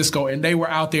San Francisco, and they were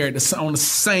out there on the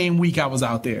same week I was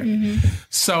out there.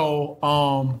 So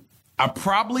I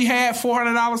probably had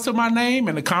 $400 to my name,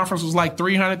 and the conference was like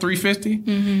 $300,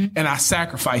 $350, and I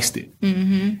sacrificed it.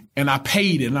 And I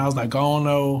paid it, and I was like, oh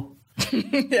no.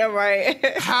 Yeah, right.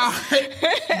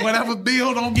 Whatever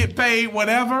bill don't get paid,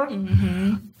 whatever.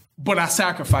 But I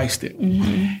sacrificed it.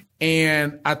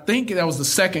 And I think that was the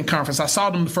second conference. I saw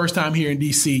them the first time here in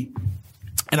D.C.,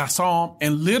 and I saw them,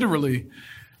 and literally,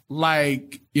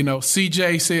 like, you know,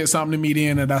 CJ said something to me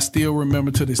then that I still remember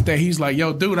to this day. He's like,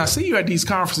 yo, dude, I see you at these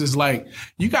conferences. Like,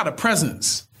 you got a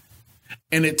presence.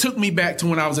 And it took me back to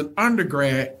when I was an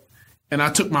undergrad, and I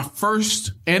took my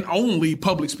first and only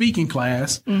public speaking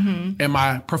class. And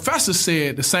my professor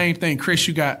said the same thing. Chris,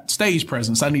 you got stage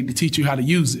presence. I need to teach you how to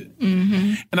use it.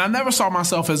 And I never saw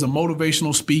myself as a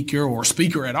motivational speaker or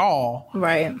speaker at all.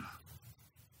 Right.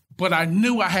 But I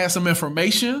knew I had some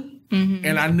information,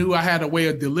 and I knew I had a way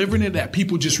of delivering it that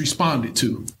people just responded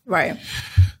to. Right.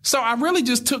 So I really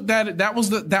just took that. That was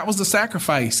the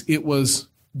sacrifice. It was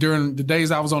during the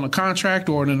days I was on a contract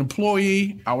or an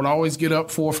employee. I would always get up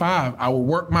 4 or 5. I would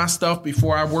work my stuff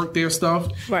before I worked their stuff,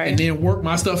 and then work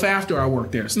my stuff after I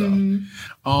worked their stuff.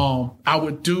 I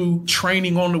would do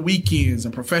training on the weekends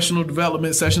and professional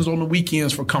development sessions on the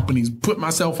weekends for companies. Put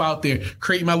myself out there,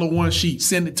 create my little one sheet,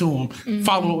 send it to them,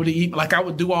 follow up with the email. Like, I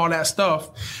would do all that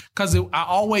stuff because I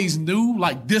always knew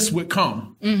like this would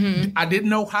come. I didn't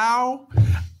know how.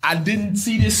 I didn't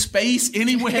see this space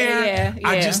anywhere.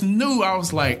 I just knew. I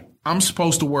was like, I'm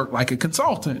supposed to work like a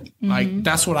consultant. Like,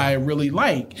 that's what I really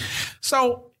like.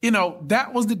 So, you know,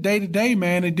 that was the day-to-day,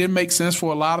 man. It didn't make sense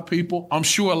for a lot of people. I'm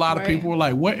sure a lot of people were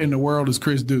like, what in the world does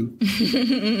Chris do?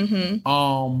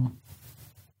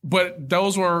 But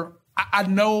those were, I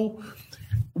know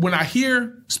when I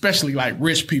hear, especially like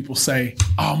rich people say,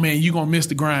 oh man, you gonna miss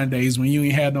the grind days when you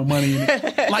ain't had no money in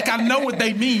it. Like, I know what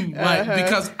they mean. Like,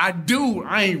 because I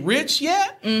ain't rich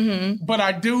yet, but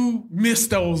I do miss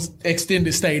those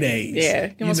extended stay days.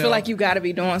 Yeah. You must feel like you gotta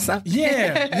be doing something.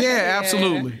 Yeah,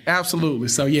 absolutely. Absolutely.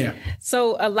 So yeah.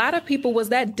 So a lot of people, was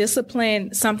that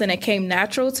discipline something that came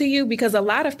natural to you? Because a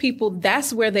lot of people,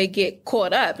 that's where they get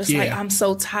caught up. It's like, I'm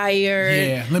so tired.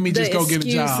 Yeah, let me just go get a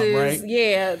job, right?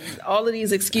 Yeah, all of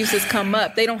these excuses come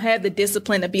up. They don't have the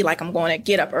discipline to be like, I'm going to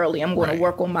get up early. I'm going to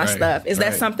work on my stuff. Is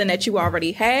that something that you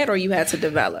already had or you had to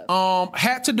develop?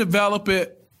 Had to develop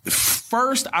it.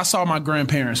 First, I saw my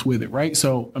grandparents with it, right?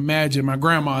 So imagine my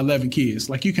grandma, 11 kids.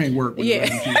 Like, you can't work with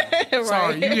 11 kids.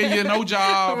 Sorry, you get no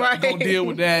job. Go deal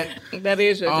with that. That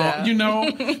is your job. You know?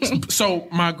 So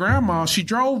my grandma, she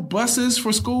drove buses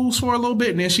for schools for a little bit,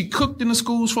 and then she cooked in the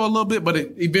schools for a little bit, but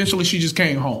eventually she just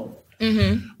came home.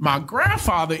 My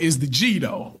grandfather is the G,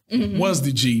 though. Was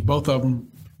the G. Both of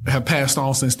them have passed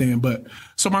on since then. But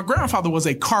so my grandfather was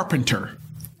a carpenter.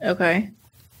 Okay.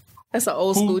 That's an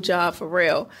old school job for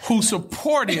real. Who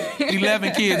supported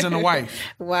 11 kids and a wife.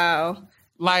 Wow.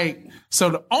 Like, so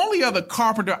the only other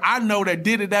carpenter I know that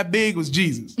did it that big was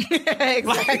Jesus.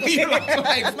 Exactly.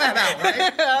 like flat out,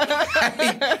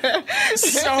 right?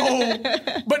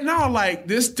 So, but no, like,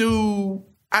 this dude,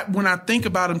 when I think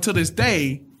about him to this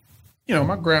day, you know,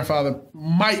 my grandfather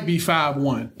might be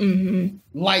 5'1",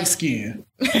 light skin.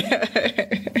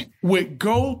 Would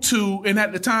go to, and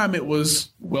at the time it was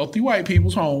wealthy white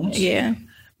people's homes. Yeah.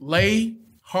 Lay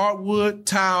hardwood,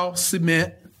 tile,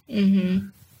 cement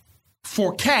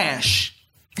for cash.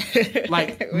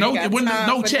 Like, no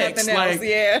checks. Like,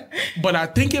 but I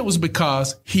think it was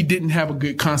because he didn't have a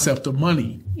good concept of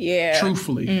money. Yeah.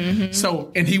 Truthfully.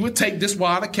 So, and he would take this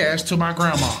wad of cash to my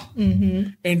grandma.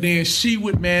 And then she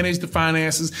would manage the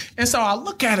finances. And so I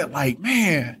look at it like,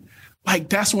 man, like,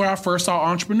 that's where I first saw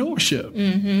entrepreneurship.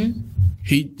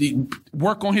 He'd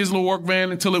work on his little work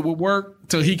van until it would work,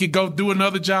 till he could go do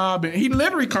another job. And he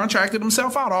literally contracted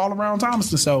himself out all around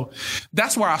Thomaston. So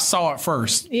that's where I saw it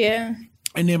first. Yeah.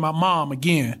 And then my mom,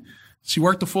 again, she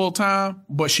worked a full time,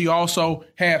 but she also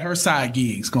had her side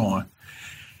gigs going.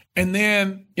 And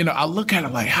then, you know, I look at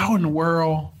it like, how in the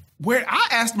world, where I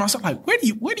asked myself, like, where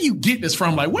do you get this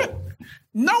from? Like, what?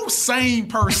 No sane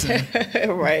person.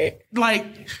 Right.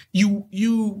 Like,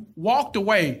 you walked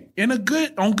away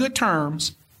on good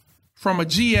terms from a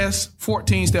GS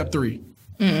 14 step 3.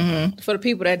 For the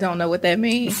people that don't know what that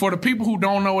means. For the people who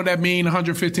don't know what that means,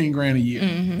 115 grand a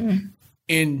year.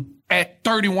 And at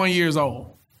 31 years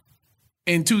old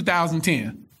in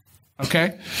 2010.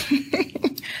 Okay?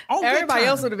 Everybody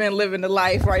else would have been living the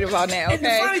life right about now. Okay? And the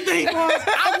funny thing was,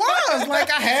 I was.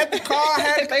 Like, I had the car, I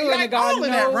had they wouldn't have gone all of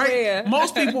that, right?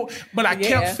 Most people, but I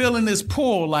kept feeling this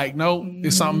pull, like, no,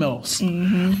 it's something else.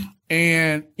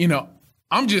 And, you know,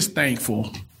 I'm just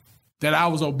thankful that I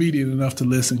was obedient enough to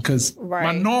listen, because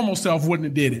my normal self wouldn't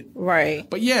have did it. Right.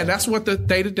 But yeah, that's what the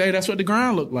day-to-day, that's what the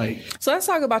grind looked like. So let's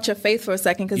talk about your faith for a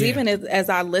second, because even as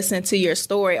I listen to your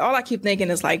story, all I keep thinking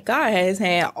is like, God has his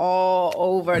hand all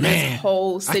over this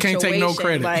whole situation. I can't take no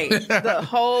credit. Like the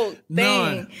whole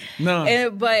thing.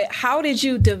 None. But how did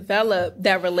you develop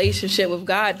that relationship with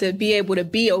God to be able to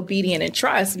be obedient and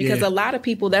trust? Because a lot of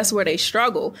people, that's where they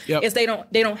struggle, is they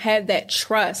don't have that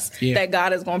trust that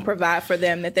God is going to provide for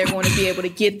them, that they're going to be able to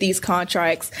get these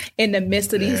contracts in the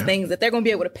midst of these things, that they're going to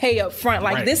be able to pay up front.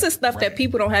 Like this is stuff that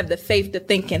people don't have the faith to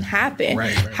think can happen.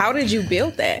 How did you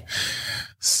build that?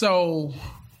 So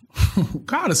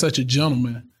God is such a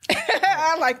gentleman.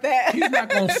 I like that. He's not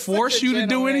going to force you to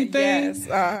do anything.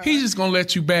 Yes. He's just going to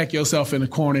let you back yourself in the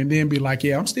corner and then be like,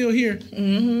 yeah, I'm still here.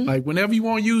 Mm-hmm. Like whenever you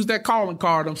want to use that calling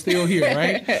card, I'm still here,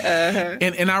 right?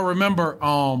 And I remember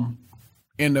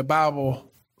in the Bible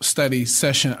study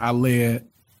session I led,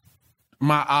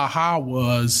 my aha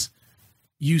was,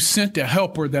 you sent a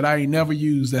helper that I ain't never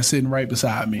used that's sitting right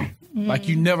beside me. Mm-hmm. Like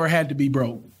you never had to be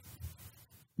broke,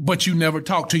 but you never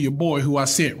talked to your boy who I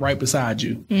sent right beside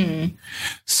you. Mm-hmm.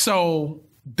 So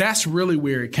that's really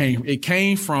where it came. It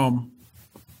came from,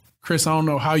 Chris, I don't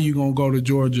know how you going to go to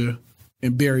Georgia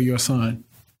and bury your son,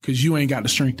 because you ain't got the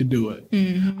strength to do it.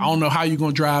 Mm-hmm. I don't know how you're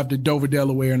going to drive to Dover,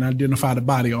 Delaware and identify the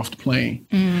body off the plane.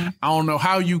 Mm-hmm. I don't know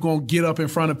how you going to get up in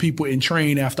front of people and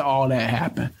train after all that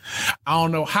happened. I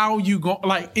don't know how you going,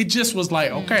 like, it just was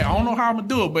like, okay, I don't know how I'm going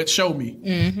to do it, but show me.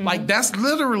 Mm-hmm. Like, that's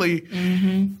literally,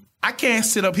 I can't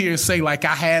sit up here and say like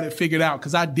I had it figured out,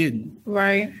 because I didn't.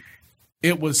 Right.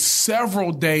 It was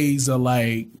several days of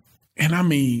like, and I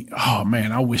mean, oh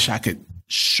man, I wish I could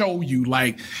show you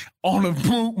like on a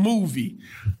movie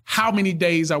how many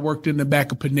days I worked in the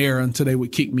back of Panera until they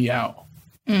would kick me out.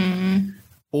 Mm-hmm.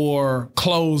 Or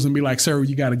close and be like, sir,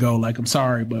 you got to go. Like, I'm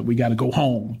sorry, but we got to go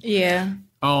home. Yeah.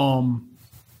 Oh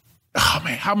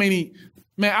man, how many?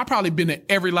 Man, I've probably been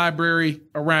to every library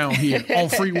around here on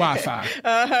free Wi-Fi.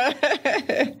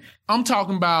 I'm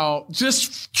talking about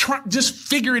just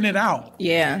figuring it out.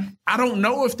 Yeah. I don't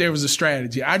know if there was a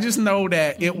strategy. I just know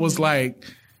that it was like,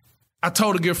 I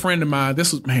told a good friend of mine,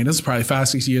 this was probably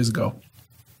 5-6 years ago.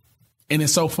 And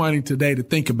it's so funny today to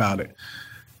think about it.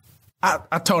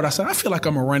 I told her, I said, I feel like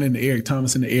I'm going to run into Eric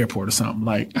Thomas in the airport or something.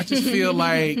 Like, I just feel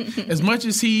like as much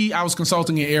as I was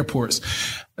consulting in airports,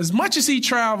 as much as he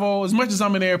travel, as much as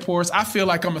I'm in airports, I feel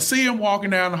like I'm going to see him walking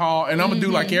down the hall and I'm going to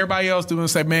do like everybody else do and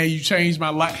say, man, you changed my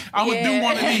life. I'm going to do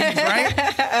one of these, right?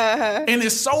 And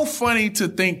it's so funny to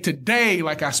think today,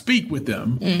 like I speak with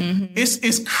them. Mm-hmm.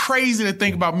 It's crazy to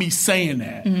think about me saying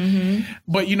that. Mm-hmm.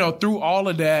 But, through all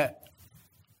of that,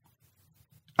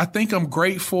 I think I'm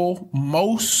grateful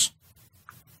most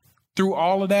through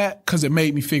all of that, because it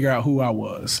made me figure out who I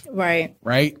was. Right.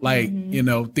 Right? Like,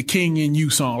 the King in You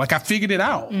song. Like, I figured it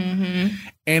out. Mm-hmm.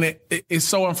 And it's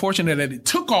so unfortunate that it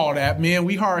took all that. Man,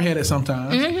 we hard-headed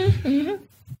sometimes. Mm-hmm. Mm-hmm.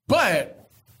 But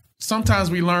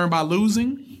sometimes we learn by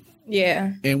losing.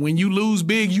 Yeah. And when you lose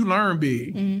big, you learn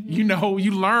big. Mm-hmm.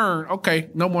 You learn, okay,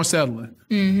 no more settling.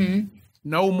 Mm-hmm.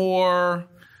 No more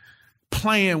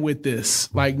playing with this.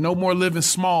 Like, no more living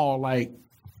small. Like,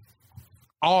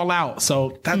 all out.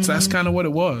 So that's kind of what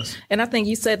it was. And I think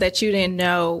you said that you didn't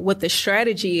know what the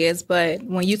strategy is, but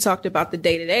when you talked about the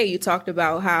day-to-day, you talked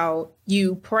about how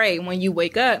you pray when you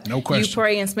wake up. No question. You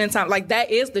pray and spend time. Like,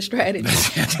 that is the strategy.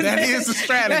 That is the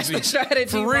strategy. That's the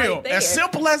strategy. For real. Right there. As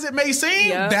simple as it may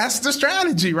seem, that's the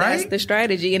strategy, right? That's the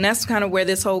strategy. And that's kind of where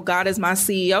this whole God is my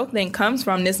CEO thing comes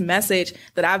from. This message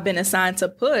that I've been assigned to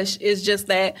push is just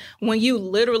that when you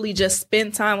literally just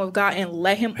spend time with God and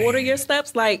let him order your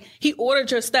steps, like he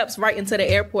ordered your steps right into the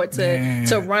airport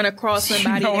to run across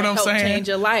somebody to help change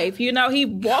your life. He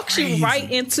walks you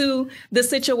right into the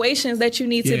situations that you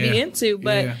need to be into.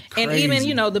 But and even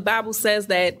the Bible says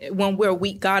that when we're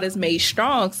weak, God is made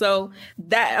strong. So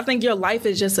that I think your life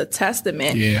is just a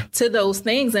testament to those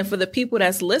things. And for the people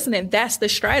that's listening, that's the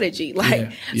strategy.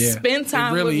 Like spend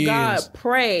time with God,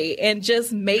 pray, and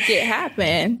just make it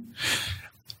happen.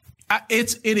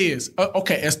 It is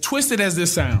okay. As twisted as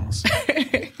this sounds,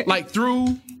 like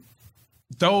through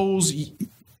those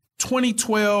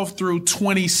 2012 through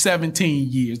 2017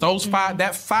 years, those that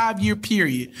 5-year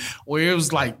period where it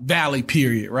was like valley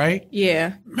period, right?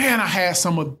 Yeah. Man, I had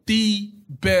some of the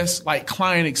best like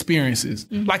client experiences.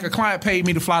 Mm-hmm. Like a client paid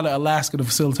me to fly to Alaska to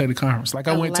facilitate a conference. Like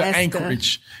I went to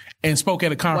Anchorage and spoke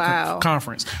at a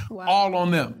conference. Wow. All on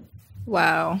them.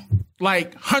 Wow.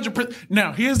 Like 100%.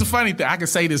 Now, here's the funny thing. I can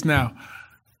say this now.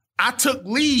 I took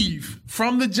leave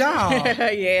from the job.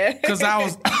 Yeah. Because I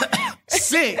was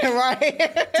sick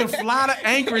Right. to fly to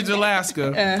Anchorage,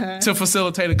 Alaska to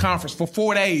facilitate a conference for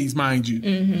 4 days, mind you.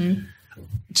 Mm-hmm.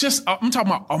 Just, I'm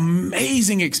talking about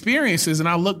amazing experiences. And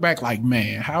I look back like,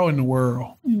 man, how in the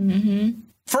world? Mm-hmm.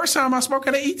 First time I spoke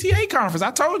at an ETA conference,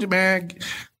 I told you, man,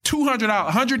 $200,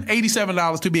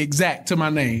 $187 to be exact to my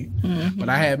name. Mm-hmm. But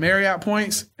I had Marriott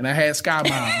points and I had Sky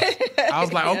Miles. I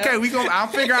was like, okay, I'll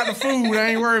figure out the food.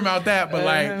 I ain't worried about that. But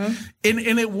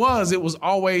and it was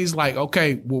always like,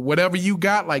 okay, well, whatever you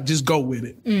got, like, just go with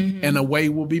it. Mm-hmm. And a way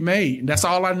will be made. And that's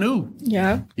all I knew.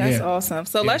 Yeah, that's awesome.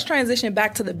 So let's transition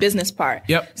back to the business part.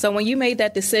 Yep. So when you made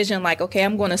that decision, like, okay,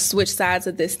 I'm going to switch sides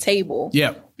of this table.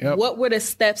 Yep. What were the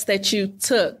steps that you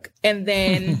took? And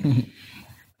then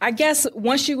I guess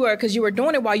once because you were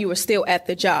doing it while you were still at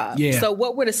the job. Yeah. So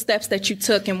what were the steps that you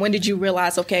took, and when did you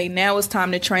realize, okay, now it's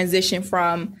time to transition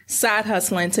from side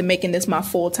hustling to making this my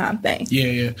full-time thing?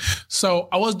 Yeah. So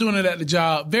I was doing it at the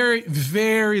job. Very,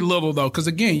 very little though. Cause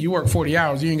again, you work 40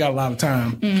 hours. You ain't got a lot of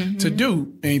time to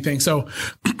do anything. So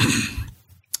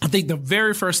I think the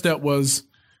very first step was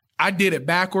I did it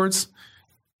backwards.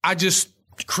 I just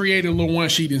created a little one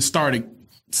sheet and started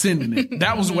sending it.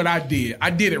 That was what I did. I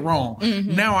did it wrong.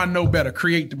 Mm-hmm. Now I know better.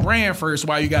 Create the brand first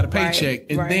while you got a paycheck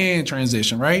and then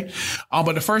transition, right?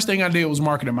 But the first thing I did was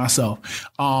marketing myself.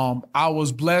 I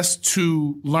was blessed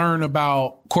to learn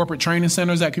about corporate training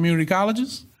centers at community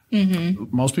colleges.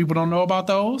 Mm-hmm. Most people don't know about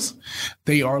those.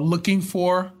 They are looking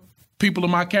for people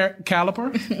of my caliber.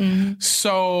 Mm-hmm.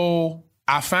 So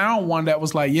I found one that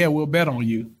was like, yeah, we'll bet on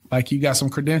you. Like, you got some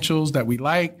credentials that we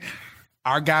like.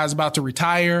 Our guy's about to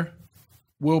retire.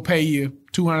 We'll pay you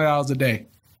 $200 a day.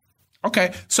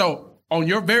 Okay. So on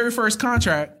your very first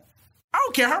contract, I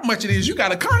don't care how much it is, you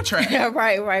got a contract. Yeah,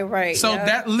 right. So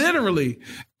that literally,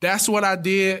 that's what I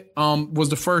did, was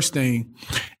the first thing.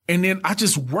 And then I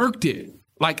just worked it.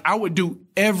 Like, I would do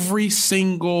every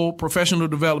single professional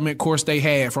development course they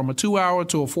had, from a 2-hour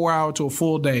to a 4-hour to a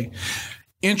full day.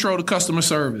 Intro to customer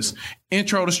service,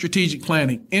 intro to strategic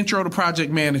planning, intro to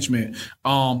project management,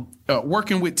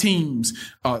 working with teams,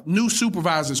 new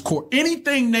supervisors course,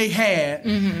 anything they had.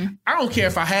 Mm-hmm. I don't care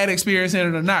if I had experience in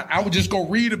it or not. I would just go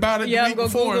read about it the week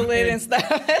before. Google it and stuff.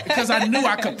 Because I knew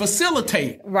I could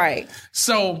facilitate. Right.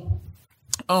 So,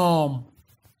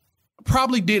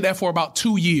 probably did that for about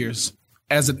 2 years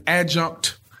as an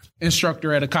adjunct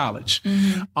instructor at a college.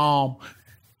 Mm-hmm.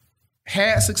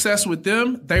 Had success with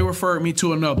them, they referred me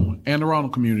to another one, Anne Arundel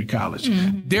Community College.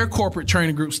 Mm-hmm. Their corporate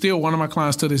training group, still one of my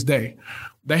clients to this day.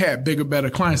 They had bigger, better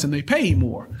clients and they paid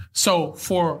more. So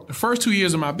for the first 2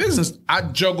 years of my business, I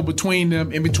juggled between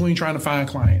them, in between trying to find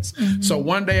clients. Mm-hmm. So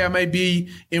one day I may be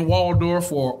in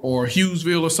Waldorf or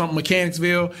Hughesville or something,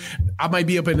 Mechanicsville. I might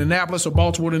be up in Annapolis or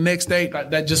Baltimore the next day.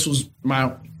 That just was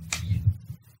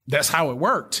that's how it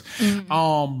worked.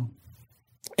 Mm-hmm.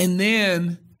 And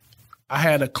then I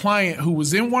had a client who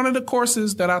was in one of the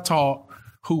courses that I taught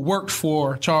who worked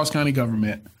for Charles County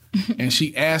government. And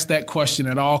she asked that question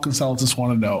that all consultants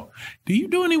want to know. Do you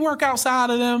do any work outside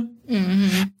of them?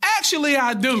 Mm-hmm. Actually,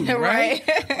 I do. Right.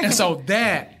 And so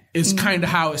that is kind of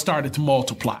how it started to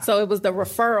multiply. So it was the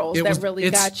referrals that really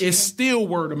got you. It's still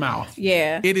word of mouth.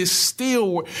 Yeah. It is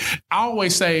still, I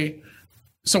always say,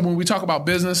 so when we talk about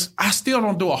business, I still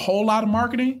don't do a whole lot of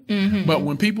marketing, mm-hmm. but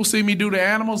when people see me do the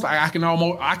animals, like I can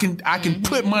mm-hmm.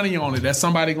 put money on it that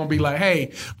somebody gonna be like,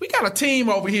 hey, we got a team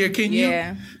over here. Can you?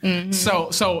 Yeah. Mm-hmm.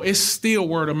 So it's still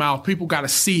word of mouth. People got to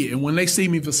see it, and when they see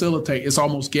me facilitate, it's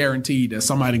almost guaranteed that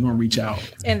somebody gonna reach out.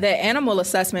 And the animal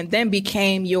assessment then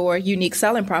became your unique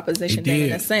selling proposition, then,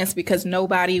 in a sense, because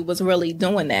nobody was really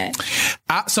doing that.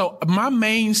 So my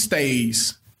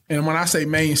mainstays. And when I say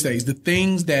mainstays, the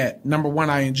things that, number one,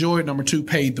 I enjoyed, number two,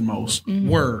 paid the most mm-hmm.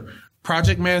 were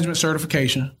project management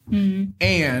certification mm-hmm.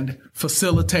 and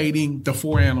facilitating the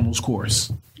 4 Animals course.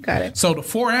 Got it. So the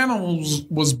 4 Animals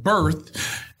was birthed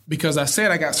because I said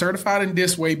I got certified in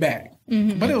DISC way back,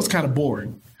 mm-hmm. but it was kind of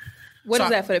boring. What is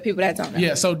that for the people that don't know?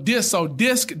 Yeah, so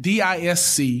DISC,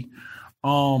 D-I-S-C,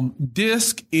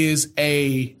 DISC is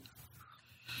a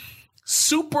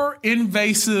super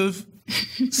invasive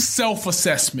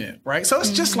self-assessment, right? So it's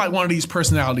mm-hmm. just like one of these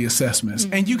personality assessments.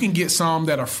 Mm-hmm. And you can get some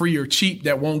that are free or cheap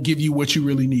that won't give you what you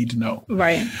really need to know.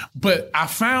 Right. But I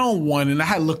found one, and I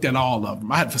had looked at all of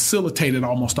them. I had facilitated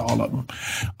almost all of them.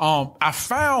 I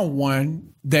found one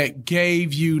that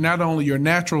gave you not only your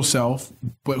natural self,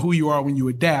 but who you are when you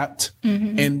adapt.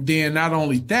 Mm-hmm. And then not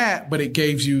only that, but it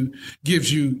gives you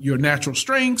your natural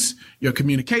strengths, your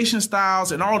communication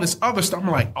styles, and all this other stuff.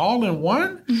 I'm like, all in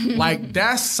one? Mm-hmm. Like,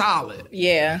 that's solid.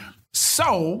 Yeah.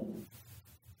 So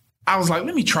I was like,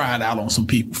 let me try it out on some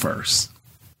people first.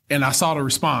 And I saw the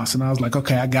response and I was like,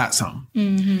 okay, I got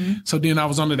something. So then I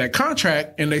was under that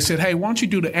contract and they said, hey, why don't you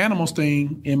do the animals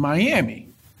thing in Miami?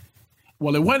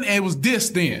 Well, it was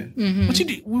DIS then.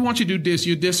 We want you to do DIS.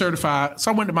 You're DIS certified.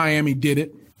 So I went to Miami, did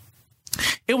it.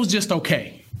 It was just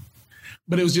okay.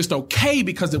 But it was just okay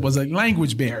because it was a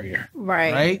language barrier.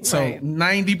 Right. So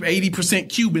 90, 80%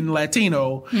 Cuban,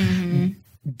 Latino,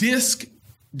 DISC,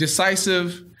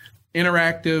 decisive,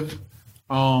 interactive,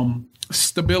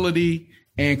 stability,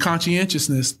 and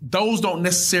conscientiousness, those don't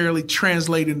necessarily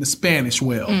translate into Spanish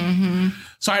well.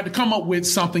 So I had to come up with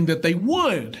something that they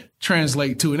would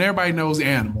translate to, and everybody knows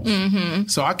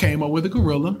animals. So I came up with a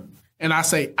gorilla, and I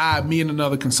say me and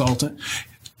another consultant,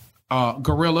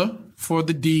 gorilla for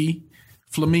the D,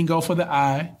 flamingo for the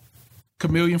I,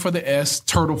 chameleon for the S,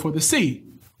 turtle for the C.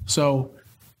 So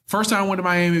first time I went to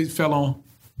Miami, it fell on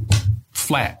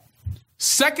flat.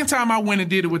 Second time I went and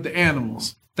did it with the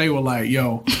animals, they were like,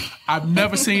 yo, I've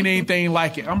never seen anything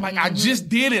like it. I'm like, I just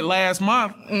did it last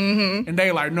month. And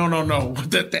they like, no.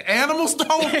 The animals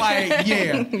don't like,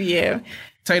 yeah.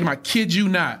 Tatum, I kid you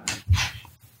not.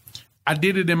 I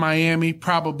did it in Miami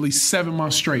probably 7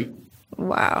 months straight.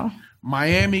 Wow.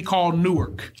 Miami called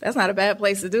Newark. That's not a bad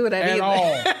place to do that at either.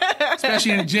 all.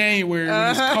 Especially in January when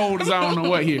it's cold as I don't know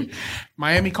what here.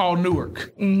 Miami called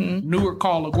Newark. Newark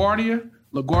called LaGuardia.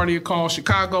 LaGuardia called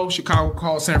Chicago. Chicago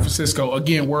called San Francisco.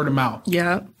 Again, word of mouth.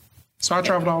 Yeah. So I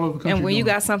traveled all over the country. And when you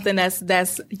got something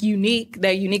that's unique,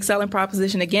 that unique selling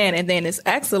proposition again, and then it's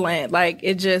excellent, like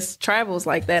it just travels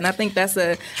like that. And I think that's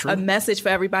a message for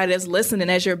everybody that's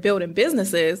listening as you're building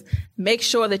businesses. Make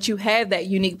sure that you have that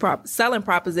unique selling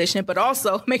proposition, but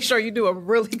also make sure you do a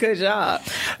really good job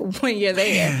when you're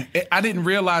there. I didn't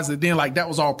realize that then, like that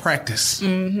was all practice,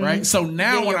 right? So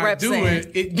now when I do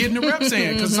it, getting the reps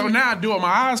in. Because so now I do it with my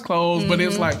eyes closed, but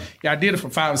it's like, I did it for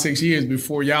 5 or 6 years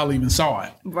before y'all even saw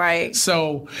it. Right.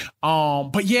 So,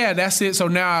 but yeah, that's it. So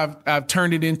now I've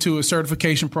turned it into a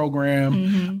certification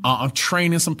program. I'm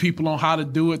training some people on how to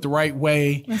do it the right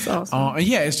way. That's awesome. And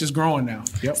yeah, it's just growing now.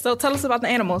 Yep. So tell us about the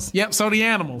animals. Yep. So the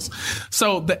animals.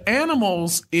 So the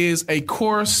animals is a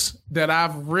course that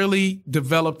I've really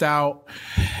developed out.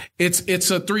 It's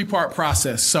a 3-part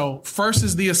process. So first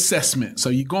is the assessment. So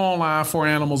you go online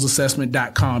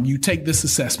foranimalsassessment.com. You take this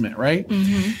assessment, right?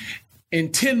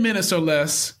 In 10 minutes or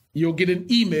less, you'll get an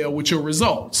email with your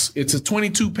results. It's a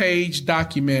 22-page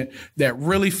document that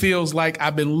really feels like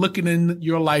I've been looking in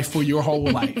your life for your whole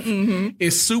life.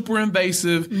 It's super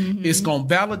invasive. It's going to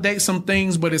validate some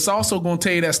things, but it's also going to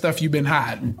tell you that stuff you've been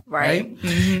hiding. Right.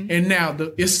 And now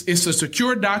it's a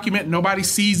secure document. Nobody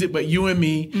sees it but you and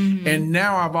me. And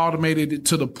now I've automated it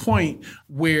to the point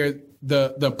where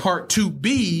the part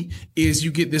 2B is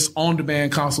you get this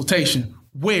on-demand consultation,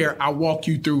 where I walk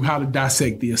you through how to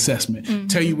dissect the assessment,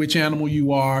 tell you which animal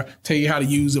you are, tell you how to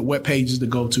use it, what pages to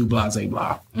go to, blah, blah,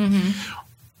 blah.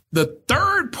 The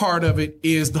third part of it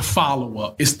is the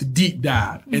follow-up. It's the deep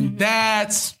dive. And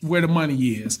that's where the money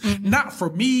is. Not for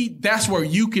me. That's where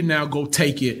you can now go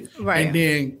take it and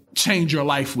then change your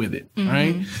life with it,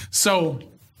 right? So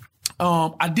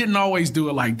I didn't always do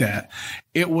it like that.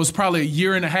 It was probably a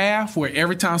year and a half where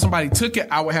every time somebody took it,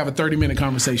 I would have a 30-minute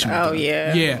conversation with them.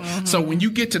 Yeah. So when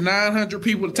you get to 900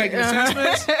 people to take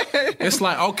assessments, it's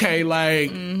like, okay,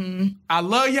 like, I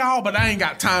love y'all, but I ain't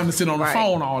got time to sit on the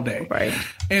phone all day.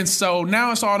 And so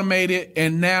now it's automated,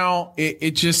 and now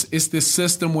it's this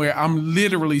system where I'm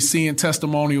literally seeing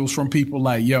testimonials from people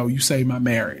like, yo, you saved my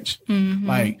marriage.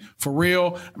 Like, for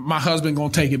real, my husband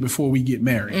gonna take it before we get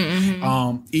married.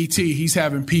 E.T., he's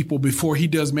having people before he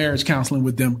does marriage counseling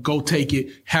with them, go take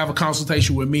it, have a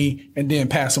consultation with me, and then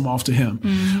pass them off to him.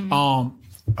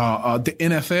 The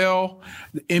NFL,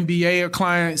 the NBA are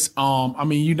clients. I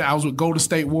mean, I was with Golden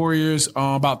State Warriors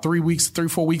about 3 or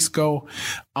 4 weeks ago.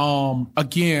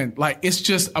 Again, like, it's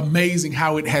just amazing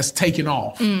how it has taken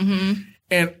off.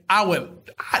 And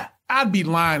I'd be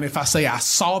lying if I say I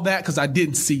saw that, because I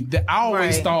didn't see that. I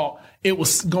always thought it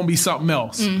was going to be something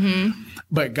else.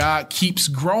 But God keeps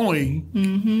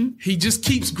growing. He just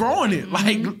keeps growing it.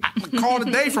 Like, I called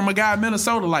today from a guy in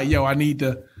Minnesota, like, yo, I need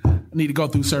to go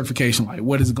through certification. Like,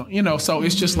 what is it going, so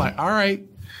it's just like, all right,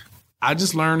 I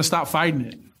just learned to stop fighting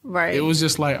it. It was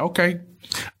just like, okay,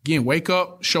 again, wake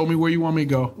up, show me where you want me to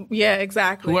go. Yeah,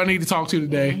 exactly. Who I need to talk to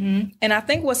today. And I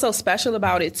think what's so special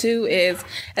about it too is,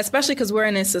 especially because we're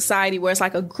in a society where it's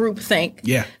like a group think.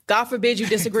 Yeah. God forbid you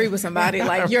disagree with somebody,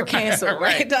 like you're canceled,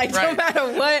 right? Like no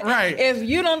matter what, if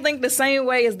you don't think the same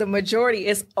way as the majority,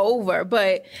 it's over.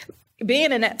 But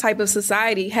being in that type of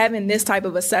society, having this type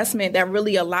of assessment that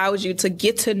really allows you to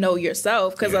get to know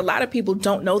yourself, because a lot of people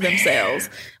don't know themselves.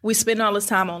 We spend all this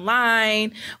time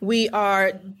online. We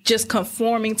are just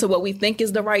conforming to what we think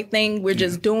is the right thing. We're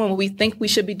just doing what we think we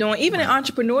should be doing. Even in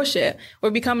entrepreneurship,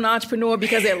 we're becoming an entrepreneur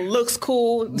because it looks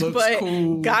cool, but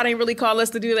God ain't really called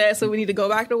us to do that, so we need to go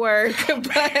back to work.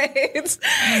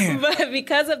 But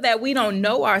because of that, we don't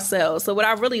know ourselves. So what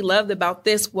I really loved about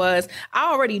this was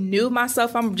I already knew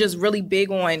myself. I'm just really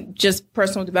big on just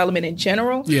personal development in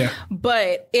general. Yeah.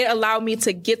 But it allowed me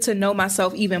to get to know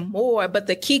myself even more. But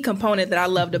the key component that I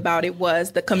loved about it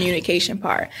was the communication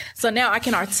part. So now I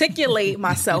can articulate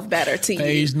myself better to you.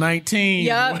 Page 19.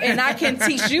 Yep. And I can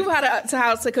teach you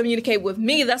how to communicate with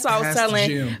me. That's why I was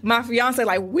telling my fiance,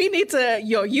 like, we need to,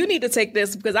 you need to take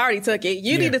this because I already took it.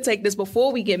 You need to take this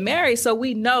before we get married. So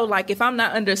we know, like, if I'm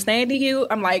not understanding you,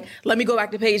 I'm like, let me go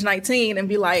back to page 19 and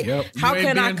be like, how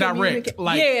can I communicate?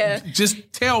 Like,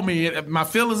 just tell me. My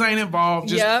feelings ain't involved.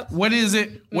 Just what is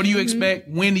it? What do you expect?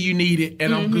 When do you need it?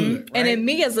 And I'm good. Right? And in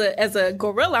me as a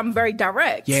gorilla, I'm very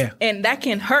direct. Yeah. And that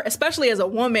can hurt, especially as a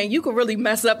woman. You can really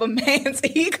mess up a man's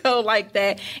ego like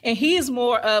that. And he's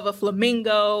more of a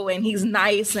flamingo and he's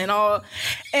nice and all.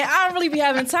 And I don't really be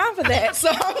having time for that. So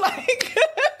I'm like,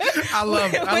 I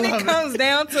love it. When it comes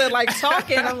down to like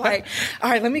talking, I'm like, all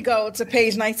right, let me go to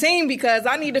page 19 because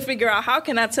I need to figure out how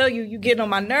can I tell you getting on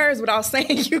my nerves without saying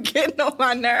you getting on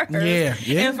my nerves.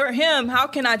 Yeah. And for him, how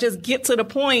can I just get to the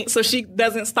point so she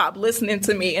doesn't stop listening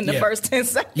to me in the first 10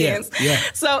 seconds?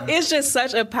 So it's just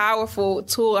such a powerful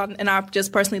tool. And I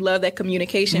just personally love that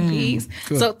communication piece.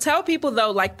 Good. So tell people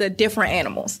though, like the different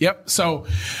animals. Yep. So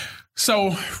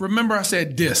remember I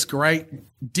said DISC, right?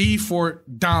 D for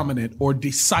dominant or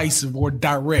decisive or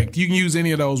direct. You can use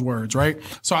any of those words, right?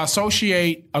 So I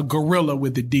associate a gorilla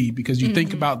with the D because you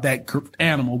think about that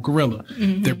animal, gorilla.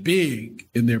 They're big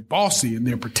and they're bossy and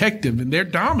they're protective and they're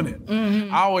dominant.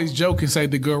 I always joke and say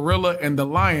the gorilla and the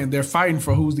lion, they're fighting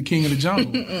for who's the king of the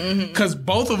jungle. Because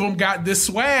both of them got this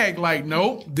swag like,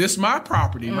 nope, this my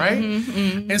property, right?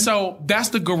 And so that's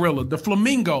the gorilla. The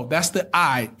flamingo, that's the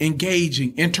I,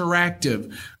 engaging,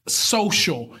 interactive,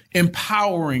 social,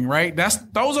 empowering, right?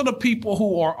 Those are the people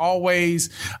who are always,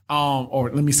 or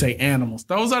let me say animals.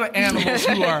 Those are the animals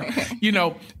who are,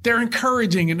 they're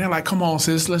encouraging and they're like, come on,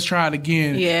 sis, let's try it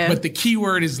again. Yeah. But the key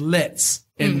word is let's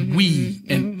and we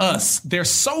and us. They're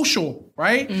social,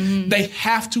 right? They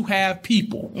have to have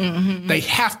people. They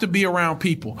have to be around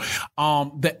people.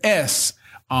 The S,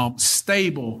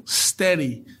 stable,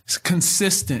 steady,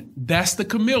 consistent. That's the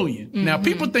chameleon. Now,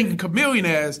 people think chameleon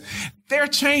as they're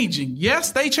changing.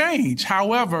 Yes, they change.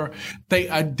 However, they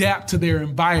adapt to their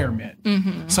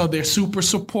environment. So they're super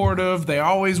supportive. They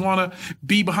always want to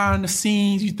be behind the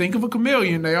scenes. You think of a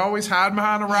chameleon, they always hide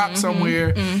behind a rock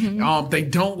somewhere. They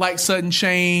don't like sudden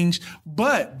change,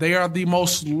 but they are the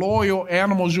most loyal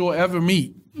animals you'll ever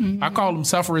meet. I call them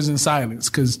sufferers in silence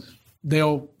because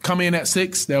they'll come in at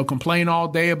 6, they'll complain all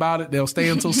day about it, they'll stay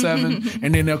until 7,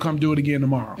 and then they'll come do it again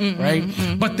tomorrow, right?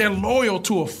 But they're loyal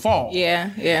to a fault.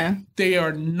 Yeah. They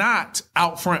are not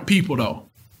out front people, though.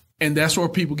 And that's where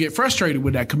people get frustrated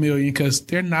with that chameleon because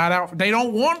they're not out. They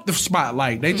don't want the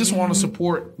spotlight. They just want to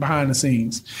support behind the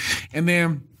scenes. And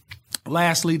then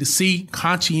lastly, the C,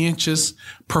 conscientious,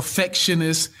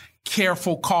 perfectionist,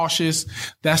 careful, cautious.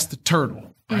 That's the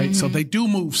turtle, right? So they do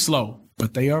move slow,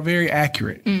 but they are very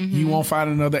accurate. You won't find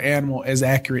another animal as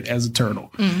accurate as a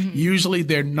turtle. Usually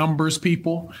they're numbers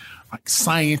people, like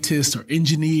scientists or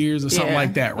engineers or something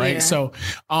like that, right? So,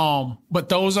 but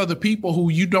those are the people who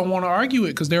you don't want to argue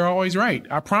with because they're always right.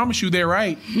 I promise you they're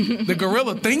right. The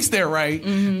gorilla thinks they're right.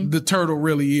 The turtle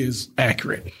really is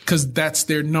accurate because that's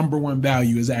their number one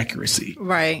value is accuracy.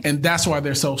 Right. And that's why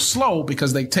they're so slow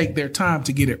because they take their time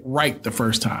to get it right the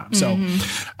first time. So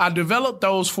I developed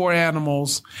those 4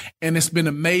 animals and it's been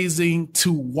amazing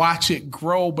to watch it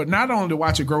grow, but not only to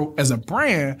watch it grow as a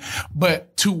brand,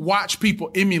 but to watch people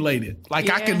emulate it. Like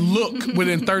I can look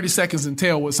within 30 seconds and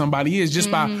tell what somebody is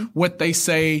just by what they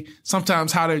say,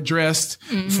 sometimes how they're dressed.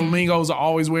 Flamingos are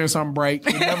always wearing something bright.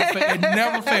 It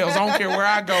never fails. I don't care where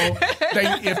I go.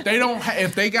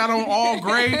 If they got on all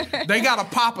gray, they got a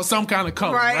pop of some kind of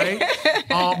color, right?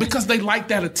 Because they like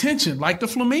that attention. Like the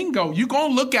flamingo, you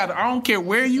gonna look at it. I don't care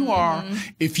where you are.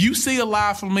 If you see a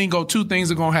live flamingo, 2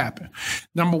 things are gonna happen.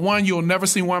 Number 1, you'll never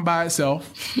see one by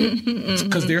itself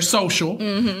because they're social.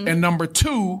 And number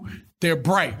 2, they're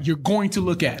bright. You're going to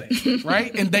look at it,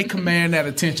 right? And they command that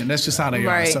attention. That's just how they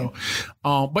are. So,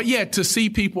 but yeah, to see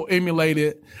people emulate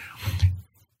it,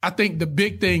 I think the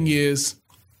big thing is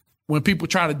when people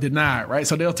try to deny it, right?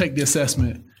 So they'll take the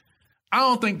assessment. I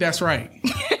don't think that's right.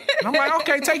 And I'm like,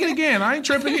 okay, take it again. I ain't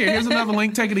tripping here. Here's another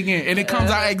link. Take it again. And it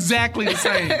comes out exactly the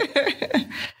same.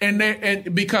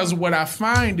 And because what I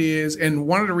find is, and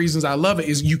one of the reasons I love it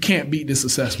is you can't beat this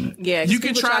assessment. Yeah, you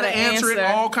can try to answer it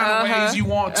all kind of ways you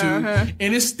want to,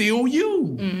 and it's still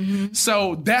you. Mm-hmm.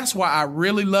 So that's why I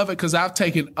really love it, because I've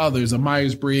taken others, a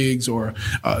Myers-Briggs or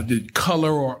the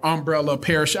Color or Umbrella,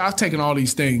 Parachute. I've taken all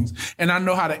these things, and I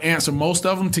know how to answer most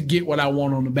of them to get what I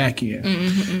want on the back end.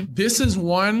 Mm-hmm. This is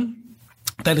one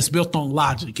that is built on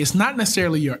logic. It's not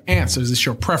necessarily your answers, it's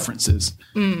your preferences,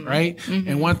 right? Mm-hmm.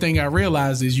 And one thing I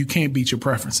realized is you can't beat your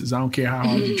preferences. I don't care how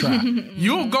hard you try.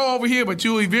 You'll go over here, but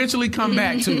you'll eventually come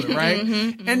back to it, right?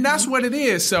 And that's what it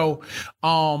is. So,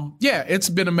 yeah, it's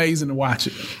been amazing to watch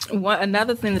it.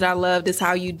 Another thing that I loved is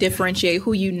how you differentiate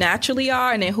who you naturally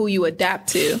are and then who you adapt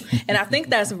to. And I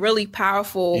think that's really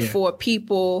powerful for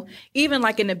people, even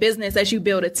like in the business as you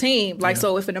build a team. Like,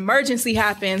 so if an emergency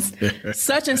happens,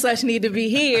 such and such need to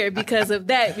be here because of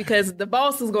that, because the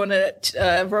boss is going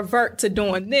to revert to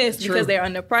doing this because they're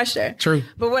under pressure. True.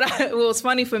 But what was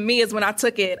funny for me is when I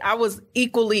took it, I was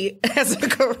equally as a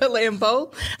gorilla in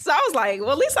both. So I was like,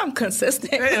 well, at least I'm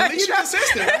consistent. Hey, at least you're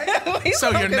consistent, right?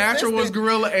 So your natural was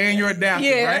gorilla and you're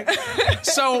adaptive, right?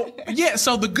 So,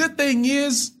 so the good thing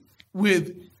is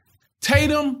with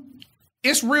Tatum,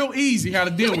 it's real easy how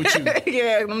to deal with you.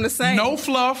 Yeah, I'm the same. No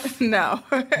fluff. No.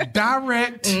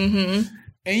 Direct. Mm-hmm.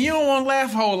 And you don't want to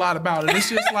laugh a whole lot about it.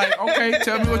 It's just like, okay,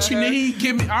 tell me what you need.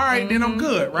 Give me, all right, then I'm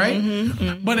good, right? Mm-hmm,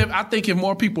 mm-hmm. But I think if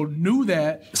more people knew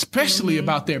that, especially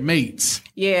about their mates.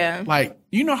 Yeah. Like,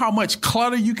 you know how much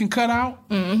clutter you can cut out?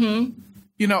 Mm-hmm.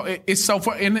 You know, it's so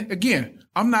fun. And again,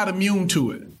 I'm not immune to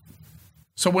it.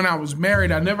 So when I was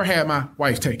married, I never had my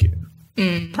wife take it.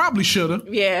 Mm. Probably should have.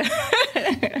 Yeah.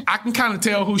 I can kind of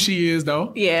tell who she is,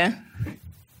 though. Yeah.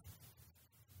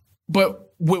 But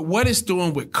with what it's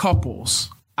doing with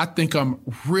couples, I think I'm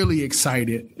really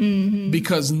excited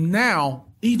because now,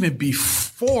 even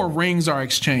before rings are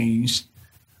exchanged,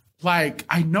 like,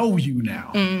 I know you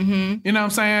now. Mm-hmm. You know what I'm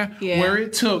saying? Yeah. Where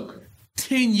it took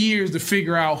 10 years to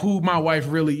figure out who my wife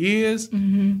really is,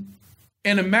 in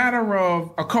a matter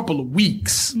of a couple of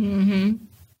weeks,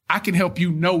 I can help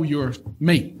you know your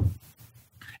mate.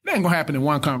 It ain't gonna happen in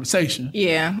one conversation.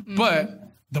 Yeah. But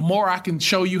the more I can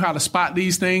show you how to spot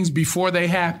these things before they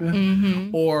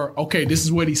happen, or, okay, this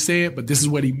is what he said, but this is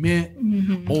what he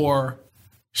meant, or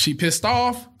she pissed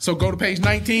off, so go to page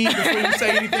 19 before you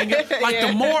say anything. Like,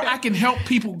 the more I can help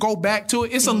people go back to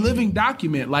it, it's a living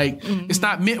document. Like, it's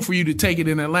not meant for you to take it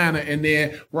in Atlanta and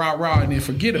then rah, and then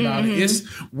forget about it. It's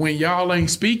when y'all ain't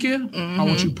speaking, I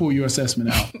want you to pull your assessment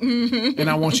out. And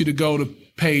I want you to go to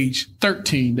page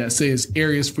 13 that says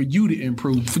areas for you to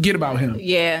improve. Forget about him.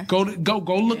 Yeah. Go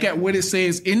look at what it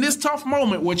says in this tough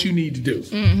moment, what you need to do.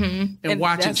 And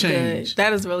watch it change. Good.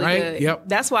 That is really good. Yep.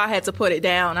 That's why I had to put it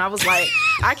down. I was like,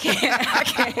 I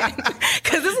can't.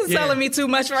 Because this is telling me too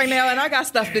much right now and I got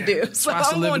stuff to do. So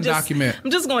I'm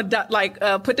just going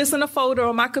to put this in a folder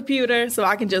on my computer so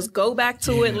I can just go back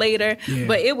to it later. Yeah.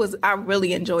 But I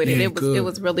really enjoyed it. It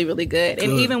was really, really good.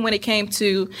 And even when it came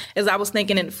to, as I was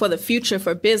thinking for the future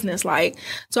for business, like,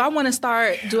 do I want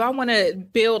to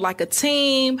build like a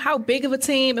team? How big of a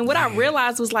team? And what I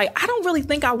realized was, like, I don't really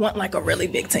think I want like a really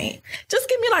big team. Just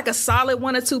give me like a solid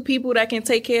 1 or 2 people that can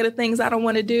take care of the things I don't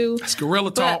want to do. That's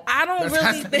gorilla talk. I don't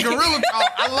really think gorilla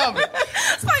talk. I love it.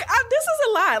 It's like, this is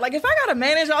a lot. Like, if I got to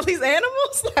manage all these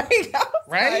animals, like,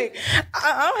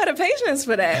 I don't have the patience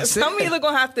for that. So I'm either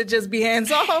going to have to just be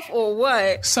hands off or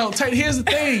what. So here's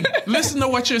the thing. Listen to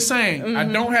what you're saying. I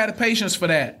don't have the patience for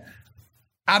that.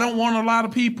 I don't want a lot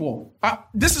of people.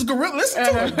 This is gorilla. Listen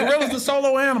to it. Gorilla's a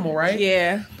solo animal, right?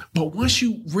 Yeah. But once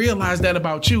you realize that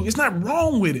about you, it's not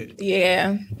wrong with it.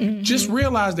 Yeah. Just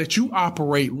realize that you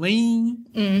operate lean.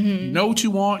 You know what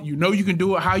you want. You know you can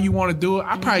do it how you want to do it.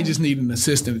 I probably just need an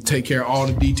assistant to take care of all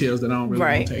the details that I don't really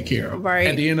want to take care of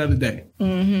at the end of the day.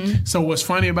 So what's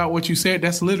funny about what you said,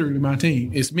 that's literally my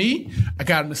team. It's me. I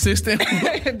got an assistant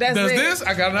who does this.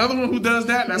 I got another one who does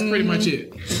that. That's pretty much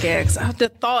it. Yeah, because the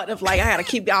thought of, like, I got to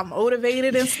keep y'all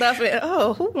motivated and stuff. And,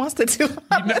 who wants to do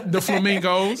the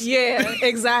flamingos? Yeah,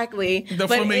 exactly.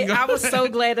 I was so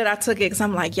glad that I took it because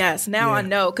I'm like, yes, now I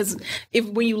know. Because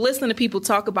when you listen to people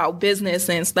talk about business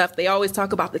and stuff, they always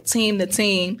talk about the team.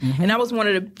 And that was one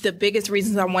of the biggest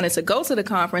reasons I wanted to go to the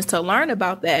conference, to learn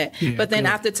about that. Yeah, but then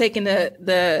after taking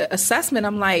the assessment,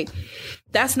 I'm like,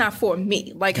 that's not for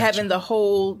me. Like having the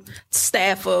whole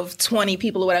staff of 20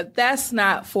 people or whatever, that's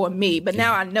not for me. But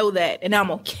now I know that and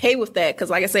I'm okay with that. Cause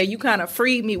like I said, you kind of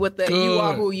freed me with the you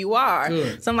are who you are.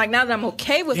 Good. So I'm like, now that I'm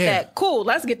okay with that, cool,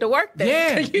 let's get to work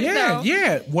then.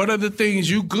 Yeah. What are the things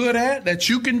you good at that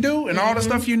you can do and all the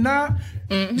stuff you're not?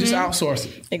 Just outsource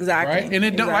it. Exactly. Right? And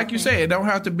it don't, like you say, it don't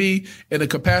have to be in a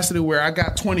capacity where I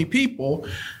got 20 people.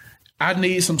 I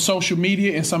need some social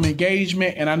media and some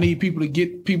engagement, and I need people to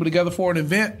get people together for an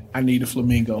event. I need a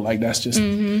flamingo. Like that's just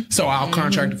so I'll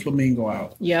contract a flamingo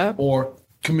out. Yeah. Or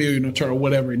chameleon or turtle,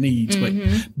 whatever it needs. But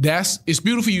it's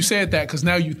beautiful you said that because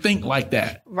now you think like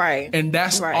that. Right. And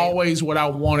that's always what I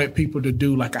wanted people to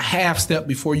do, like a half step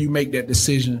before you make that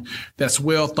decision that's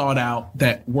well thought out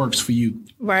that works for you.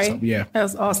 Right. So, yeah.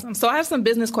 That's awesome. So I have some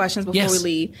business questions before we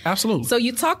leave. Absolutely. So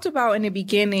you talked about in the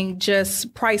beginning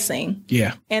just pricing.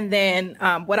 Yeah. And then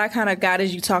what I kind of got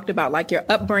is you talked about like your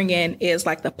upbringing is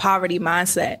like the poverty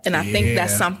mindset. And I think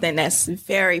that's something that's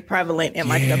very prevalent in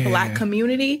like the Black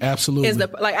community. Absolutely. Is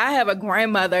like I have a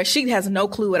grandmother, she has no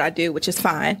clue what I do, which is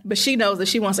fine. But she knows that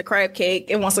she wants a crab cake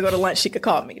and wants to go to lunch, she could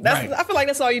call me. I feel like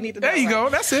that's all you need to know. There you go.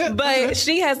 That's it. But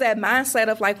she has that mindset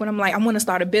of like, when I'm like, I want to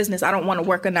start a business, I don't want to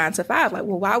work a 9 to 5. Like,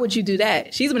 well, why would you do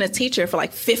that? She's been a teacher for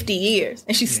like 50 years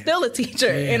and she's still a teacher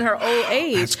in her old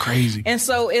age. That's crazy. And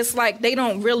so it's like, they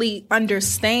don't really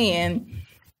understand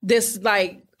this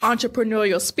like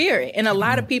entrepreneurial spirit. And a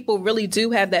lot of people really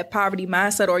do have that poverty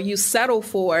mindset, or you settle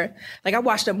for, like I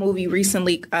watched a movie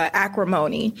recently,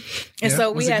 Acrimony. And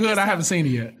so we had good? I haven't seen it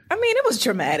yet. I mean, it was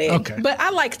dramatic, but I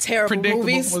like terrible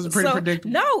movies. Was it pretty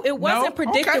predictable? No, it wasn't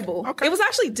predictable. Okay. It was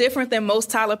actually different than most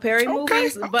Tyler Perry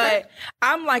movies, but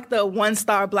I'm like the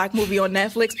 1-star Black movie on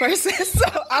Netflix person, so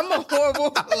I'm a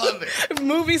horrible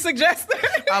movie suggester.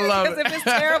 I love it. Because if it's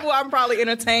terrible, I'm probably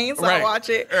entertained, so I watch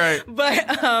it. Right.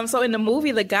 But so in the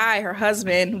movie, the guy, her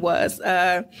husband, was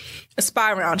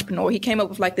aspiring entrepreneur. He came up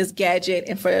with like this gadget,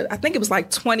 and for I think it was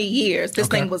like 20 years, this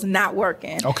thing was not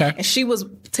working. Okay. And she was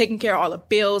taking care of all the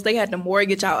bills. They had to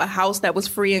mortgage out a house that was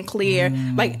free and clear.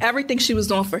 Like everything she was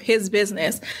doing for his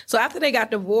business. So after they got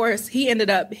divorced, he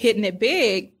ended up hitting it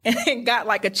big and got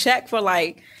like a check for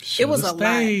like, it was a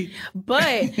lot.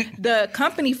 But the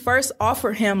company first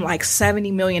offered him like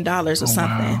 $70 million or something.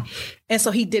 Wow. And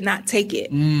so he did not take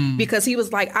it because he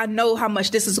was like, I know how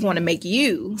much this is going to make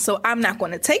you, so I'm not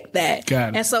going to take that.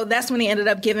 Got it. And so that's when he ended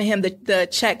up giving him the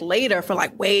check later for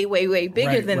like way, way, way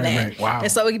bigger than that. Right. Wow.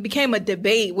 And so it became a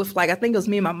debate with like, I think it was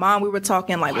me and my mom, we were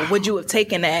talking like, well, would you have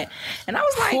taken that? And I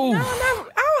was like, no,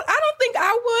 I don't think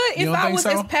I would. If I was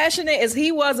as passionate as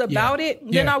he was about it,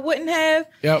 then I wouldn't have.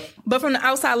 Yep. But from the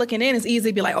outside looking in, it's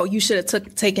easy to be like, oh, you should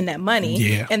have taken that money.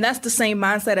 Yeah. And that's the same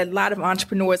mindset a lot of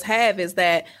entrepreneurs have, is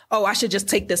that, oh, I should just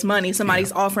take this money.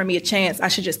 Somebody's offering me a chance. I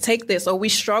should just take this. Or we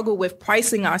struggle with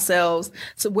pricing ourselves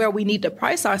to where we need to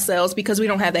price ourselves because we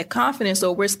don't have that confidence,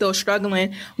 or we're still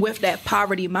struggling with that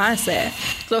poverty mindset.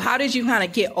 So how did you kind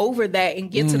of get over that and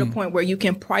get to the point where you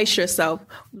can price yourself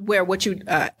where what you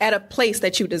at a place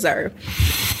that you deserve?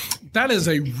 That is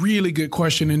a really good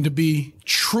question. And to be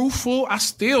truthful, I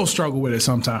still struggle with it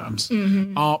sometimes.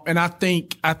 And I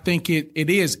think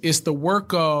it's the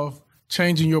work of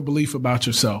changing your belief about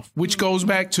yourself, which goes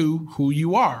back to who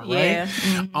you are, right?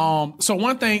 Yeah. So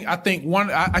one thing, I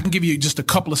can give you just a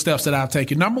couple of steps that I've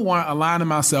taken. Number one, aligning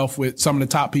myself with some of the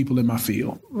top people in my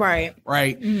field. Right.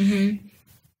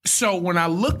 So when I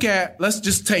look at, let's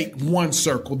just take one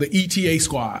circle, the ETA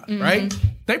squad, right?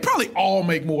 They probably all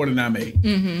make more than I make.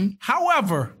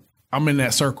 However, I'm in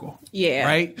that circle. Yeah.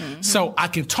 Right? So I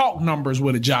can talk numbers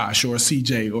with a Josh or a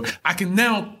CJ, or I can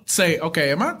now say,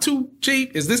 okay, am I too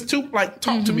cheap? Is this too, like,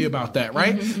 talk to me about that,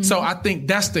 right? So I think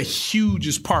that's the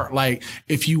hugest part. Like,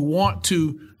 if you want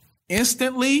to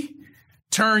instantly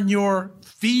turn your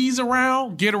fees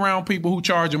around, get around people who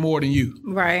charge more than you.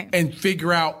 Right. And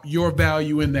figure out your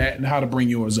value in that and how to bring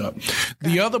yours up.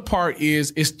 The other part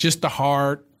is, it's just the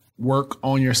hard work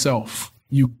on yourself.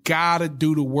 You gotta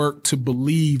do the work to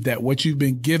believe that what you've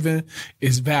been given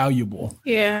is valuable.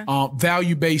 Yeah.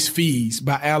 Value-Based Fees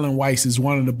by Alan Weiss is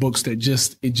one of the books that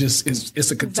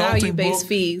it's a consulting book.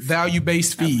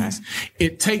 Value-Based Fees.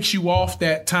 It takes you off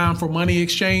that time for money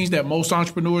exchange that most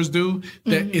entrepreneurs do,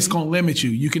 that it's gonna limit you.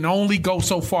 You can only go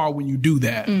so far when you do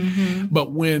that.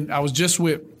 But when I was just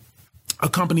with a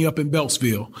company up in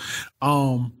Beltsville,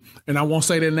 and I won't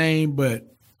say their name, but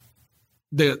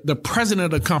the president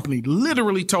of the company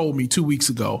literally told me 2 weeks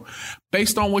ago,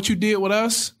 based on what you did with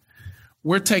us,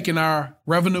 we're taking our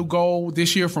revenue goal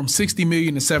this year from 60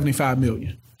 million to 75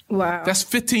 million. Wow. That's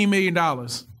 $15 million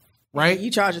right?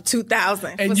 You charge a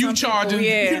 $2,000, and you charge it.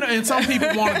 Yeah. You know, and some people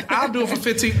want. I'll do it for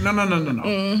 $15. No.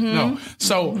 No.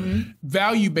 So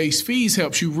value-based fees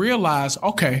helps you realize,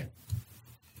 okay,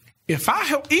 if I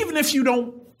help, even if you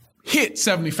don't hit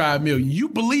 75 million, you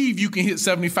believe you can hit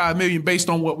 75 million based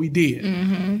on what we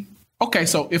did. Okay,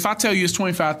 so if I tell you it's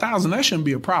 25,000, that shouldn't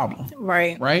be a problem.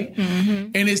 Right. Right?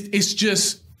 And it's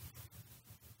just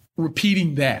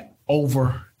repeating that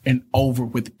over and over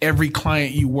with every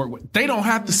client you work with. They don't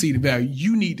have to see the value.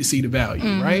 You need to see the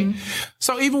value, right?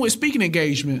 So even with speaking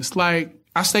engagements, like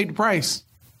I state the price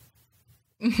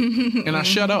and I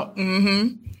shut up,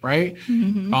 right?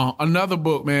 Another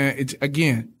book, man, it's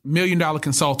again, $1 Million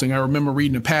Consulting. I remember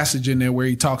reading a passage in there where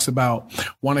he talks about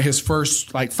one of his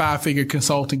first like 5-figure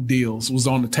consulting deals was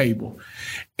on the table.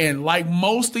 And like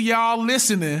most of y'all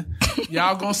listening,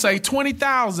 y'all gonna say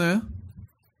 20,000.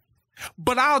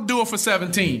 But I'll do it for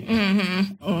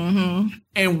 17.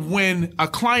 And when a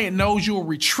client knows you'll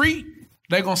retreat,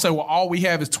 they're going to say, well, all we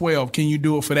have is 12. Can you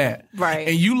do it for that? Right.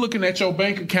 And you looking at your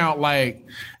bank account like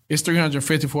it's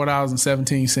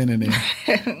 $354.17 in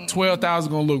there.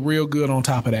 12,000 going to look real good on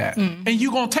top of that. And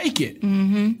you're going to take it.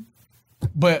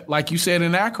 But like you said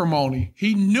in acrimony,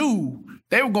 he knew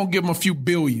they were going to give him a few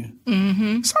billion. So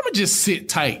I'm going to just sit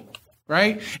tight.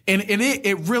 Right. And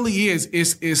it really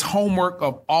is homework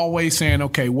of always saying,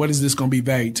 OK, what is this going to be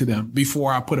valued to them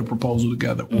before I put a proposal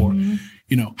together? Or,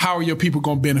 you know, how are your people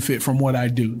going to benefit from what I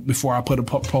do before I put a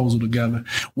proposal together?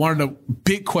 One of the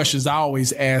big questions I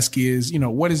always ask is, you know,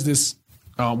 what is this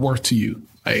worth to you?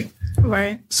 Like,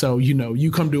 right. So, you know,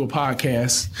 you come do a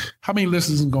podcast. How many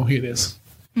listeners are going to hear this?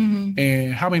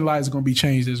 And how many lives are going to be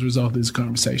changed as a result of this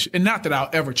conversation? And not that I'll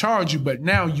ever charge you, but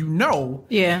now you know,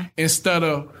 instead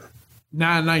of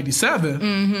 $997,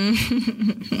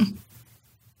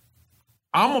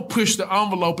 I'm gonna push the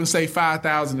envelope and say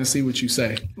 5,000 and see what you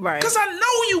say, right? Because I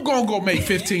know you gonna go make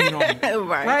 15 on it,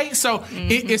 right? So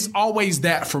it's always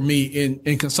that for me.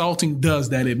 And consulting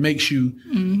does that. It makes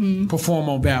you perform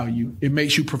on value. It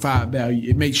makes you provide value.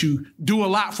 It makes you do a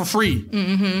lot for free.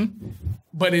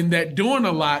 But in that doing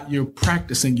a lot, you're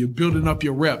practicing, you're building up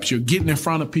your reps, you're getting in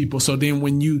front of people. So then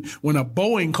when a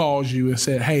Boeing calls you and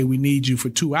said, hey, we need you for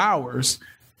 2 hours,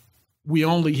 we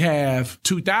only have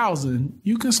 2,000,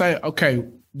 you can say, okay,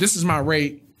 this is my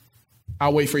rate.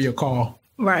 I'll wait for your call.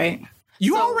 Right.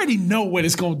 You already know what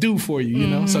it's going to do for you, you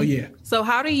know? So, yeah. So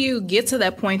how do you get to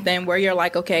that point then where you're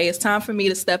like, okay, it's time for me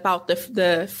to step out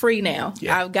the free now.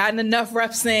 Yeah. I've gotten enough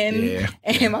reps in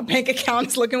and my bank account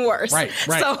is looking worse. Right.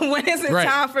 So when is it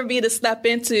time for me to step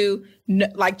into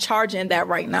like charging that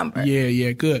right number?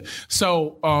 Yeah, good.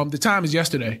 So the time is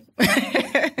yesterday.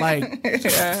 Like,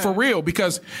 for real,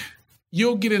 because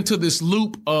you'll get into this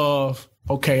loop of,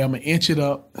 okay, I'm going to inch it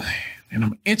up. And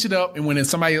I'm going to inch it up. And when it's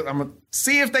somebody, I'm going to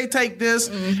see if they take this.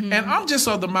 And I'm just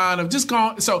of the mind of just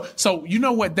going. So you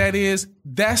know what that is?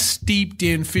 That's steeped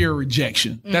in fear of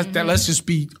rejection. That let's just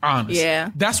be honest. Yeah.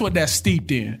 That's what that's steeped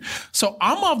in. So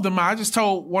I'm of the mind. I just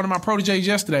told one of my proteges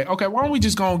yesterday, okay, why don't we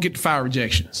just go and get the 5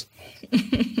 rejections?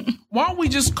 Why don't we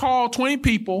just call 20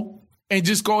 people and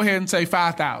just go ahead and say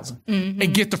 5,000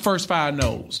 and get the first 5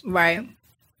 no's? Right.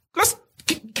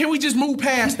 Can we just move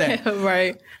past that?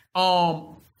 Right.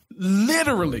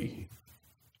 Literally,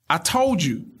 I told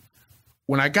you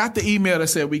when I got the email that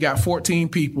said we got 14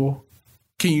 people,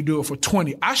 can you do it for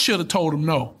 20? I should have told them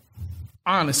no,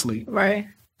 honestly. Right.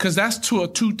 Because that's to a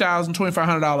 $2,000,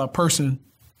 $2,500 a person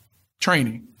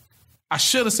training. I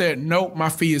should have said, nope, my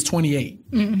fee is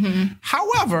 $28.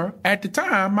 However, at the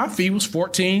time, my fee was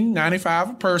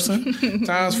 $14.95 a person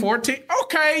times 14.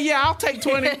 Okay, yeah, I'll take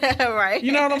 20. Right.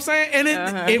 You know what I'm saying? And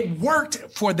it worked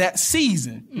for that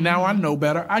season. Now I know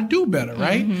better. I do better,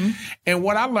 right? And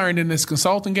what I learned in this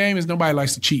consulting game is nobody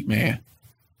likes to cheat, man.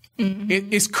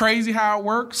 It's crazy how it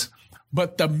works.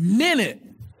 But the minute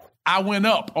I went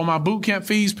up on my boot camp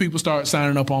fees, people started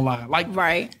signing up online. Like,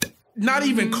 not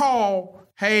even call,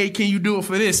 hey, can you do it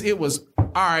for this? It was,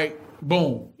 all right,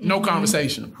 boom, no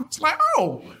conversation. It's like,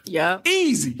 oh,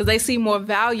 easy. Because they see more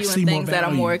value in things that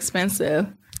are more expensive.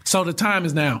 So the time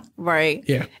is now. Right.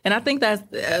 Yeah. And I think that's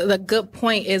the good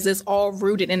point is it's all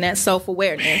rooted in that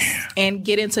self-awareness and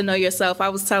getting to know yourself. I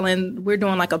was telling, we're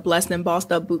doing like a Blessed and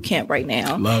Bossed Up boot camp right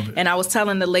now. Love it. And I was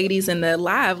telling the ladies in the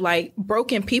live, like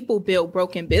broken people build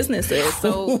broken businesses.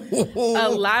 So a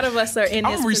lot of us are in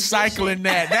this recycling position.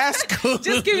 That. That's good.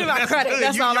 Just give me my credit. Good.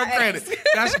 That's all I ask.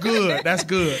 That's good. That's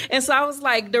good. And so I was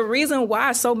like, the reason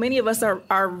why so many of us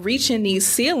are reaching these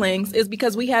ceilings is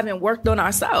because we haven't worked on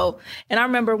ourselves. And I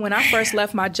remember when I first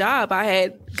left my job, I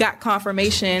had got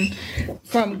confirmation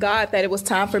from God that it was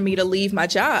time for me to leave my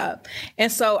job.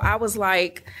 And so I was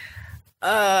like,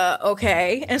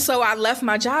 okay. And so I left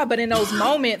my job. But in those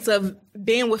moments of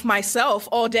being with myself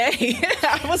all day,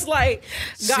 I was like,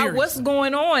 God, Seriously. what's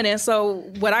going on? And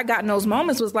so what I got in those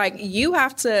moments was like, you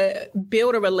have to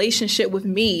build a relationship with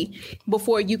me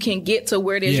before you can get to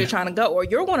where it is you're trying to go, or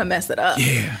you're going to mess it up.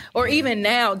 Yeah. Or even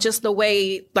now, just the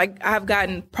way, like, I've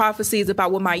gotten prophecies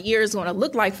about what my year is going to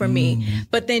look like for me,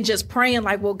 but then just praying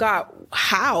like, well, God,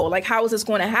 how? Like, how is this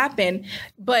going to happen?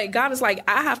 But God is like,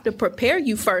 I have to prepare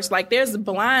you first. Like, there's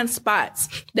blind spots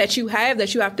that you have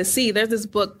to see. There's this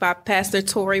book by Pastor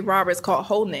Tory Roberts called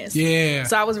Wholeness. Yeah.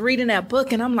 So I was reading that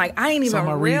book and I'm like, I ain't even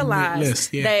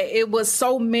realized that it was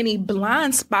so many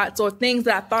blind spots or things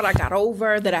that I thought I got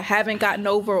over that I haven't gotten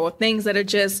over, or things that are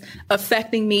just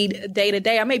affecting me day to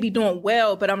day. I may be doing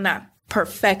well, but I'm not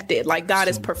perfected. Like, God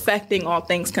is perfecting all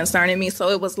things concerning me. So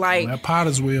it was like, that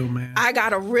potter's wheel, man. I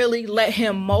gotta really let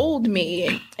him mold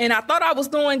me. And I thought I was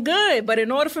doing good, but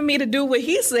in order for me to do what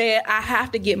he said, I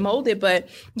have to get molded. But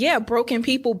yeah, broken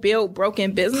people build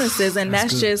broken businesses, and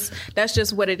that's just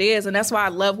what it is. And that's why I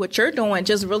love what you're doing,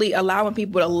 just really allowing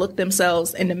people to look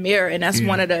themselves in the mirror. And that's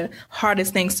one of the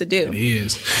hardest things to do. It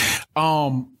is.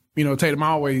 Tatum,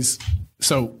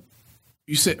 so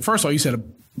you said, first of all, you said a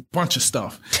bunch of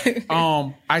stuff.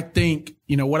 I think,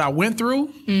 what I went through,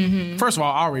 first of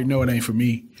all, I already know it ain't for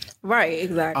me. Right,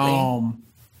 exactly.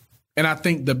 And I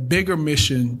think the bigger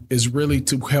mission is really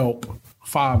to help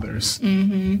fathers,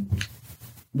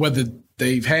 whether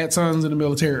they've had sons in the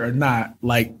military or not.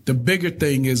 Like, the bigger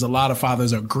thing is a lot of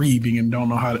fathers are grieving and don't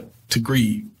know how to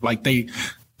grieve. Like,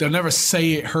 they'll never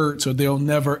say it hurts, or they'll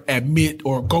never admit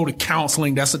or go to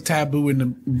counseling. That's a taboo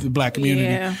in the Black community.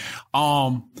 Yeah.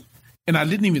 And I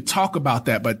didn't even talk about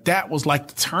that, but that was like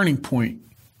the turning point.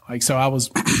 Like, so I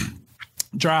was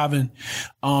driving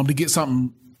to get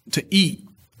something to eat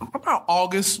about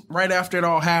August, right after it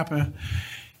all happened,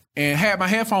 and had my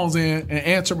headphones in and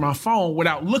answered my phone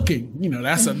without looking.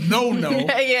 That's a no-no.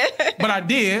 Yeah. But I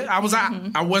did. I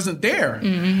wasn't there.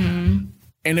 And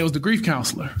it was the grief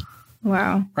counselor.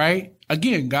 Wow. Right?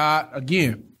 God,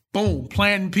 boom,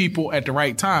 planting people at the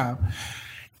right time.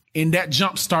 And that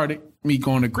jump started me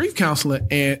going to grief counselor,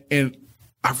 and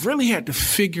I really had to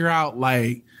figure out,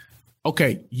 like,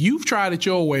 okay, you've tried it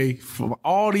your way for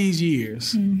all these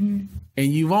years, and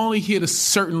you've only hit a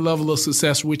certain level of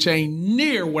success, which ain't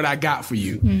near what I got for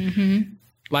you.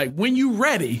 Like, when you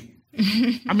ready,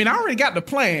 I mean, I already got the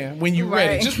plan when you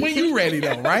ready. Just when you ready,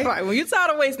 though, right? Right. When you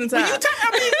tired of wasting time.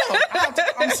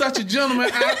 I'm such a gentleman.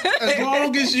 As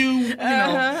long as you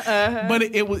know. But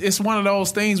it's one of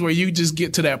those things where you just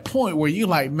get to that point where you're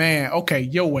like, man, okay,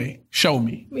 your way, show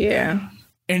me. Yeah.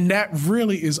 And that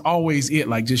really is always it.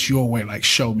 Like, just your way, like,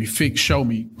 show me,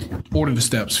 order the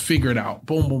steps, figure it out,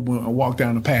 boom, boom, boom, and walk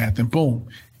down the path, and boom.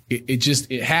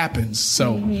 It happens.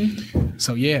 So,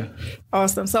 so yeah.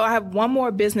 Awesome. So I have one more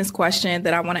business question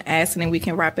that I want to ask, and then we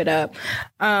can wrap it up.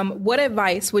 What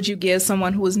advice would you give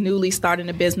someone who is newly starting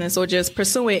a business or just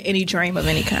pursuing any dream of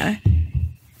any kind?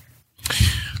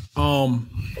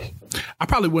 I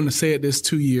probably wouldn't have said this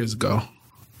 2 years ago,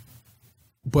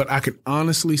 but I could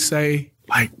honestly say,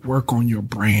 like, work on your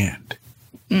brand,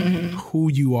 who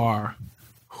you are,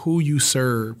 who you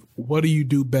serve. What do you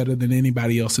do better than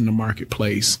anybody else in the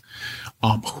marketplace?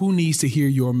 Who needs to hear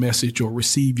your message or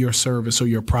receive your service or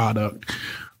your product?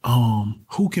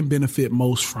 Who can benefit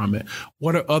most from it?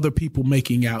 What are other people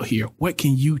making out here? What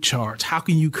can you charge? How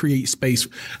can you create space?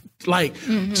 Like,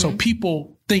 so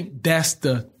people think that's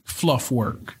the fluff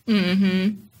work.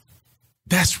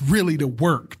 That's really the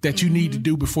work that you need to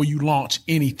do before you launch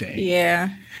anything. Yeah.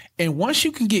 And once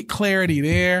you can get clarity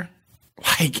there,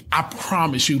 like, I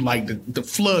promise you, like, the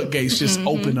floodgates just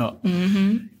open up.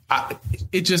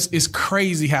 It's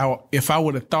crazy how, if I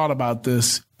would have thought about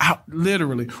this,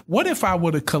 what if I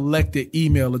would have collected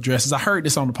email addresses? I heard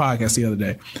this on the podcast the other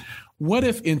day. What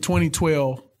if in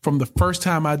 2012, from the first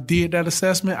time I did that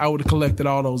assessment, I would have collected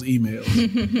all those emails?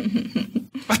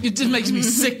 Like, it just makes me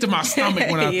sick to my stomach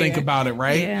when I think about it,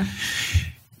 right? Yeah.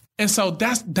 And so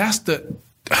that's the...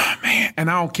 man, and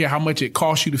I don't care how much it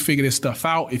costs you to figure this stuff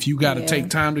out. If you got to take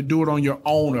time to do it on your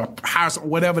own, or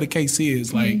whatever the case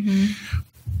is, like,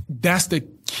 that's the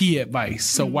key advice.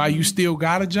 So while you still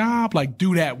got a job, like,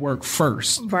 do that work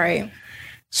first. Right.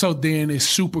 So then it's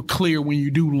super clear when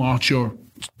you do launch your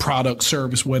product,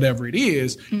 service, whatever it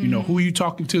is, you know who you're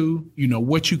talking to, you know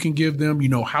what you can give them, you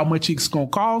know how much it's going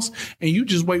to cost, and you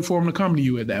just wait for them to come to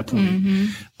you at that point.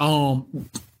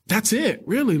 That's it,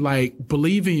 really. Like,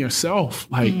 believe in yourself.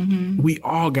 Like, we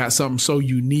all got something so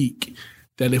unique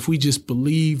that if we just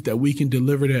believe that we can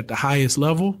deliver it at the highest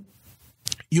level,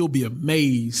 you'll be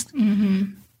amazed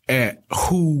at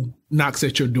who knocks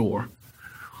at your door.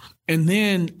 And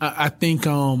then I think,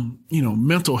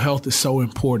 mental health is so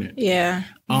important. Yeah.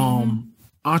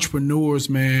 Entrepreneurs,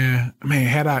 man,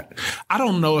 I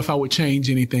don't know if I would change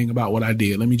anything about what I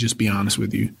did. Let me just be honest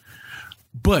with you.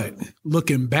 But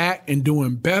looking back and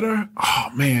doing better, oh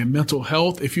man, mental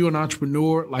health, if you're an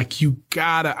entrepreneur, like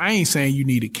I ain't saying you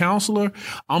need a counselor.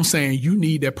 I'm saying you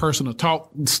need that person to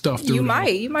talk stuff through. You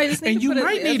might just need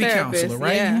need a counselor,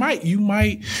 right?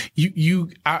 Yeah.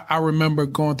 I remember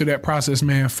going through that process,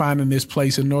 man, finding this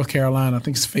place in North Carolina, I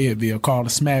think it's Fayetteville, called the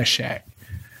Smash Shack.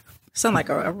 Sound like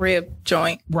a rib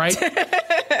joint. Right.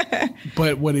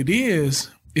 But what it is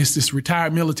this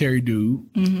retired military dude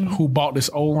who bought this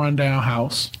old rundown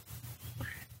house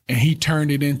and he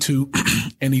turned it into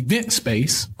an event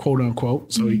space, quote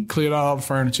unquote. So he cleared out all the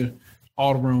furniture,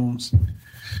 all the rooms,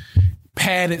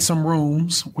 padded some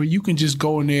rooms where you can just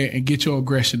go in there and get your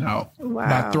aggression out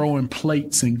by throwing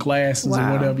plates and glasses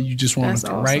and whatever you just want to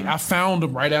throw, right? I found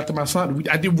him right after my son. We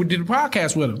did a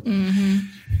podcast with him.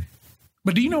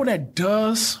 But do you know what that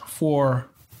does for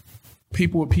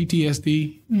people with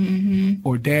PTSD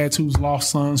or dads who's lost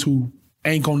sons who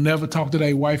ain't gonna never talk to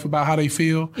their wife about how they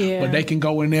feel, but they can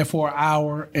go in there for an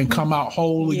hour and come out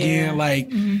whole again? Like,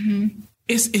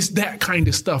 it's that kind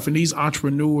of stuff. And these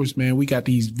entrepreneurs, man, we got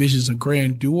these visions of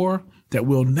grandeur that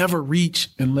we'll never reach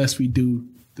unless we do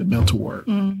the mental work.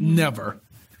 Never.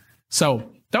 So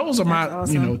those are my,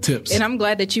 tips. And I'm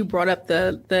glad that you brought up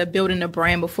the building a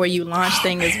brand before you launch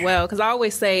thing as well. Because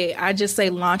I just say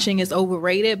launching is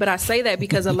overrated. But I say that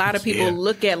because a lot of people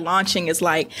look at launching as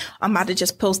like, I'm about to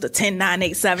just post a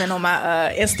 10987 on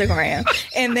my Instagram.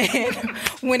 And then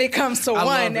when it comes to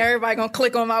everybody going to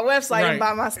click on my website and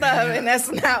buy my stuff. And that's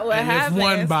not what happens. If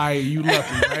one buy it, you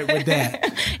lucky, right, with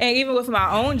that. And even with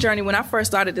my own journey, when I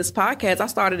first started this podcast, I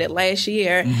started it last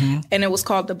year. And it was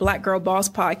called the Black Girl Boss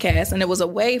Podcast. And it was a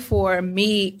way for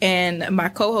me and my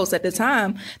co-host at the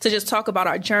time to just talk about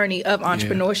our journey of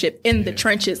entrepreneurship in the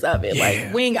trenches of it.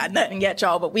 Like, we ain't got nothing yet,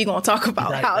 y'all, but we gonna talk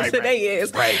about how today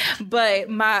is. But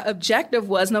my objective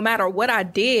was, no matter what I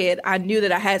did, I knew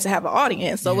that I had to have an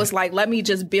audience. So it's like, let me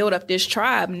just build up this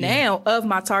tribe now of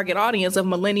my target audience of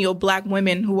millennial Black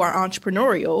women who are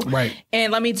entrepreneurial.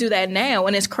 And let me do that now.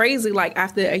 And it's crazy, like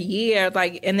after a year,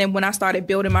 and then when I started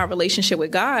building my relationship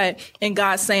with God, and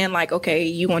God saying like, okay,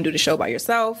 you gonna do the show by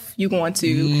yourself. You're going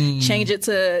to change it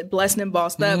to Blessed and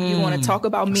Bossed Up. You want to talk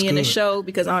about me in the show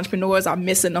because entrepreneurs are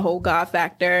missing the whole God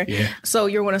factor. So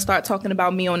you're going to start talking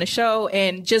about me on the show,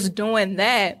 and just doing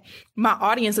that, my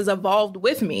audience has evolved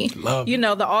with me.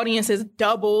 The audience has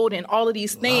doubled and all of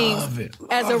these things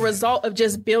as a result of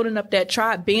just building up that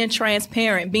tribe, being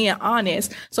transparent, being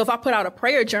honest. So if I put out a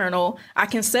prayer journal, I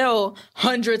can sell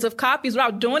hundreds of copies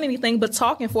without doing anything but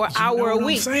talking for an hour a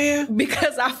week.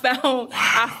 Because I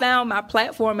found my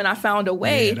platform and I found a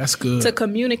way to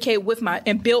communicate with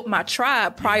and build my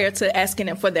tribe prior to asking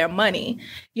them for their money.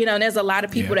 And there's a lot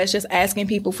of people that's just asking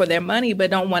people for their money but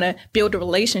don't want to build a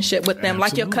relationship with them.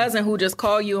 Like your cousin who just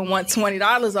call you and want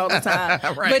 $20 all the time.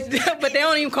 But they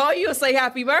don't even call you and say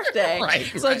happy birthday.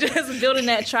 Just building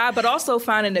that tribe, but also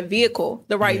finding the vehicle,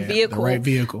 the right vehicle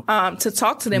to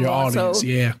talk to them on. So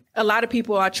a lot of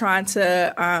people are trying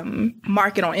to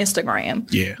market on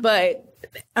Instagram. But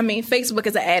I mean, Facebook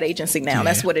is an ad agency now.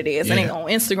 That's what it is. It ain't on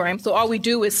Instagram. So all we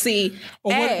do is see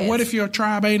ads. What if your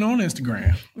tribe ain't on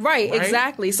Instagram? Right,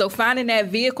 exactly. So finding that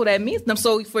vehicle that meets them.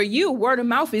 So for you, word of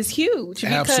mouth is huge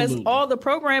because all the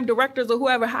program directors or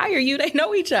whoever hire you, they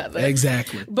know each other.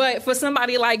 Exactly. But for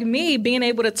somebody like me, being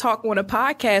able to talk on a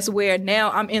podcast where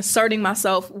now I'm inserting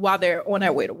myself while they're on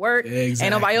their way to work. Ain't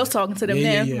nobody else talking to them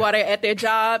then while they're at their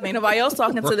job. Ain't nobody else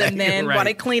talking to them then while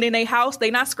they cleaning their house.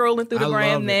 They not scrolling through the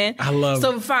gram then. I love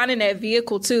So finding that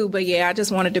vehicle too. But I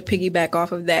just wanted to piggyback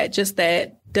off of that. Just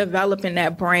that developing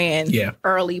that brand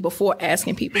early before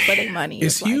asking people for their money.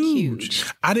 It's huge.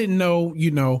 I didn't know,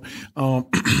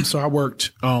 so I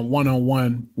worked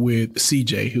one-on-one with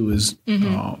CJ, who is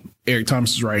Eric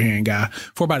Thomas's right-hand guy,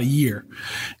 for about a year.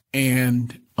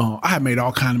 And I had made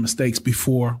all kinds of mistakes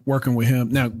before working with him.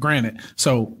 Now, granted,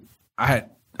 so I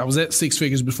was at six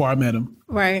figures before I met him.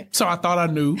 Right. So I thought I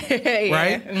knew,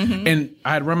 right? And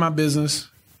I had run my business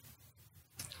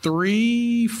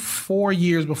 3-4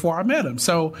 years before I met him.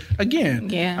 So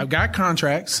again, I've got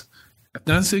contracts. I've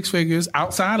done six figures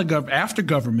outside of after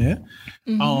government.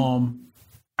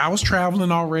 I was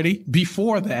traveling already.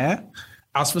 Before that,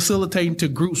 I was facilitating to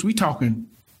groups. We talking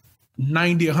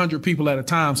 90, 100 people at a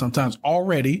time sometimes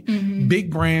already.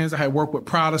 Big brands. I had worked with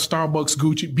Prada, Starbucks,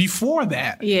 Gucci before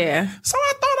that. So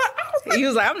I thought he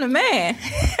was like, I'm the man.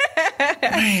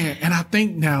 Man, and I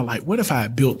think now, like, what if I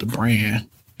had built the brand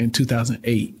in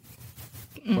 2008?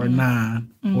 or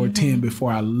 9 or 10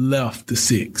 before I left the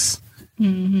 6.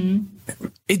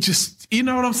 It just, you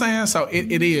know what I'm saying? So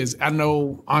it is. I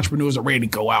know entrepreneurs are ready to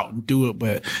go out and do it,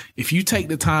 but if you take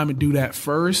the time and do that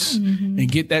first and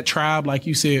get that tribe, like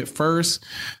you said, first.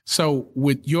 So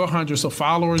with your hundreds of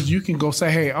followers, you can go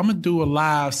say, hey, I'm going to do a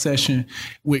live session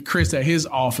with Chris at his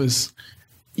office.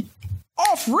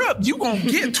 Off rip, you're going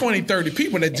to get 20, 30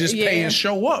 people that just pay and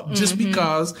show up just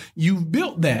because you've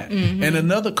built that. And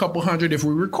another couple hundred if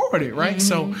we record it, right?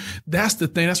 So that's the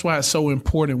thing. That's why it's so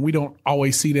important. We don't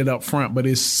always see that up front, but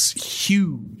it's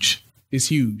huge. It's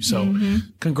huge. So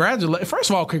congratulations. First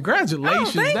of all, congratulations.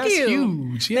 Oh, thank That's you.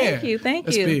 huge. Yeah. Thank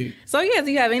That's you. big. So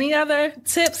do you have any other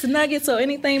tips, nuggets, or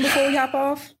anything before we hop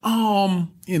off?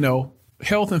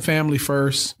 Health and family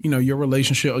first, your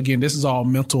relationship. Again, this is all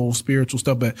mental, spiritual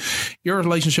stuff, but your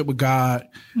relationship with God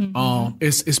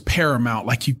is paramount.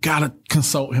 Like you got to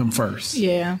consult him first.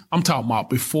 Yeah. I'm talking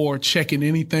about before checking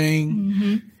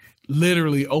anything,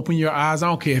 literally open your eyes. I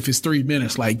don't care if it's 3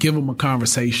 minutes, like give them a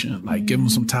conversation, like give them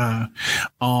some time.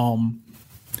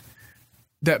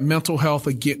 That mental health,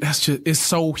 again, it's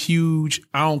so huge.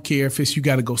 I don't care if it's you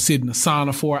got to go sit in the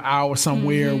sauna for an hour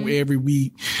somewhere every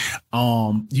week.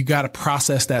 You got to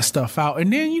process that stuff out.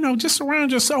 And then, just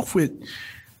surround yourself with,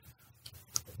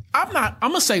 I'm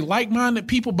going to say like-minded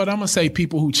people, but I'm going to say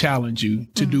people who challenge you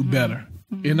to do better.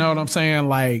 You know what I'm saying?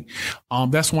 Like,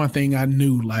 that's one thing I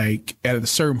knew, like at a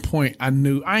certain point, I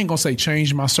ain't going to say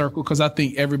change my circle because I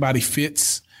think everybody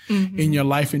fits in your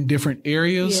life in different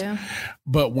areas. Yeah.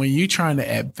 But when you're trying to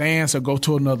advance or go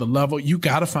to another level, you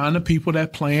got to find the people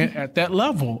that playing at that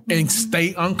level and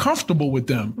stay uncomfortable with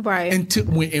them. Right.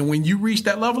 And when you reach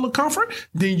that level of comfort,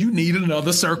 then you need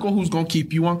another circle who's going to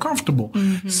keep you uncomfortable.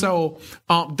 So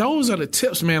those are the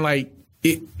tips, man. Like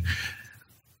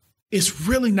it's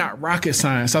really not rocket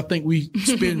science. I think we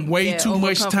spend way too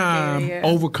much time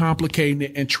overcomplicating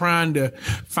it and trying to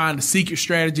find a secret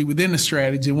strategy within the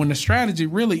strategy when the strategy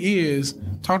really is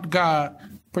talk to God,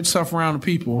 put yourself around the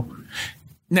people.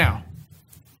 Now,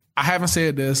 I haven't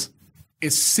said this.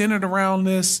 It's centered around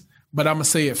this, but I'm going to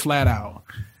say it flat out.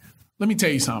 Let me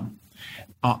tell you something.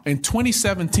 In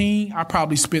 2017, I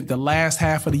probably spent the last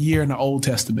half of the year in the Old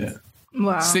Testament.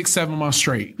 Wow. 6-7 months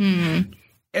straight.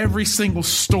 Every single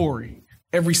story,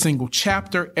 every single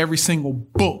chapter, every single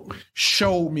book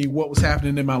showed me what was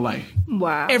happening in my life.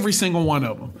 Wow. Every single one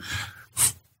of them.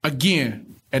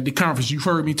 Again, at the conference, you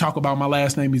heard me talk about my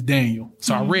last name is Daniel.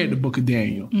 So I read the book of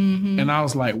Daniel. And I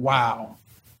was like, wow,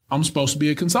 I'm supposed to be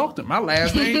a consultant. My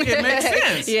last name, it makes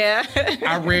sense. Yeah.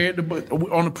 I read the book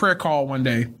on a prayer call one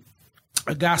day.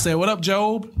 A guy said, what up,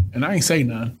 Job? And I ain't say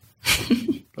nothing.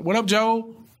 What up, Job? I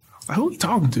was like, who are you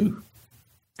talking to?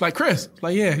 Like, Chris.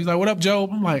 Like, yeah. He's like, what up, Job?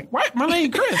 I'm like, what? My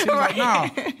name Chris. He's like, nah,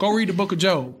 go read the book of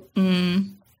Job.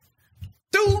 Dude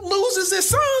loses his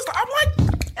sons. I'm like,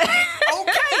 okay.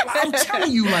 Like, I'm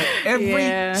telling you, like,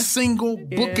 every single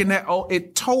book in that,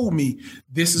 it told me,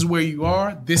 this is where you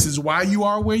are. This is why you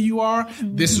are where you are.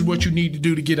 This is what you need to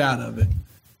do to get out of it.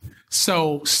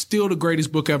 So, still the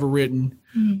greatest book ever written.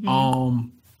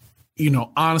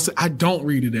 Honestly, I don't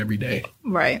read it every day.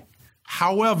 Right.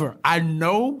 However, I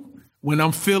know when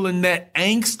I'm feeling that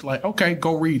angst, like, okay,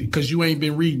 go read it because you ain't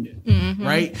been reading it,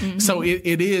 right? So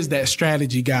it is that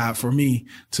strategy guide for me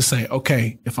to say,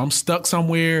 okay, if I'm stuck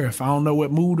somewhere, if I don't know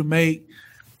what move to make,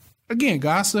 again,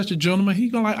 God's such a gentleman.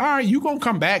 He's going to like, all right, you're going to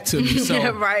come back to me. So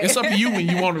it's up to you when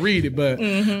you want to read it.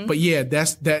 But yeah,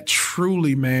 that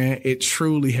truly, man, it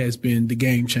truly has been the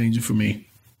game changer for me.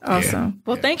 Awesome. Yeah,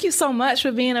 well, thank you so much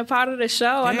for being a part of the show.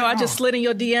 Yeah. I know I just slid in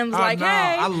your DMs hey.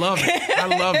 I love it.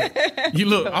 I love it. You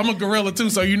look, I'm a gorilla too,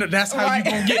 so that's how you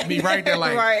going to get me right there.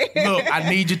 Like, look, I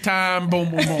need your time. Boom,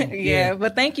 boom, boom. Yeah,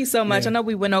 but thank you so much. I know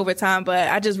we went over time, but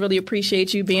I just really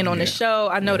appreciate you being on the show.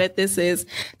 I know that this is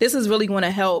really going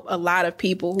to help a lot of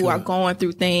people who are going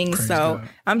through things. Praise God.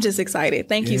 I'm just excited.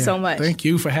 Thank you so much. Thank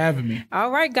you for having me.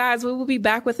 All right, guys, we will be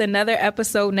back with another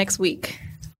episode next week.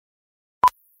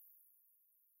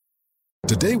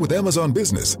 Today with Amazon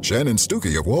Business, Shannon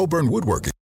Stuckey of Walburn Woodworking.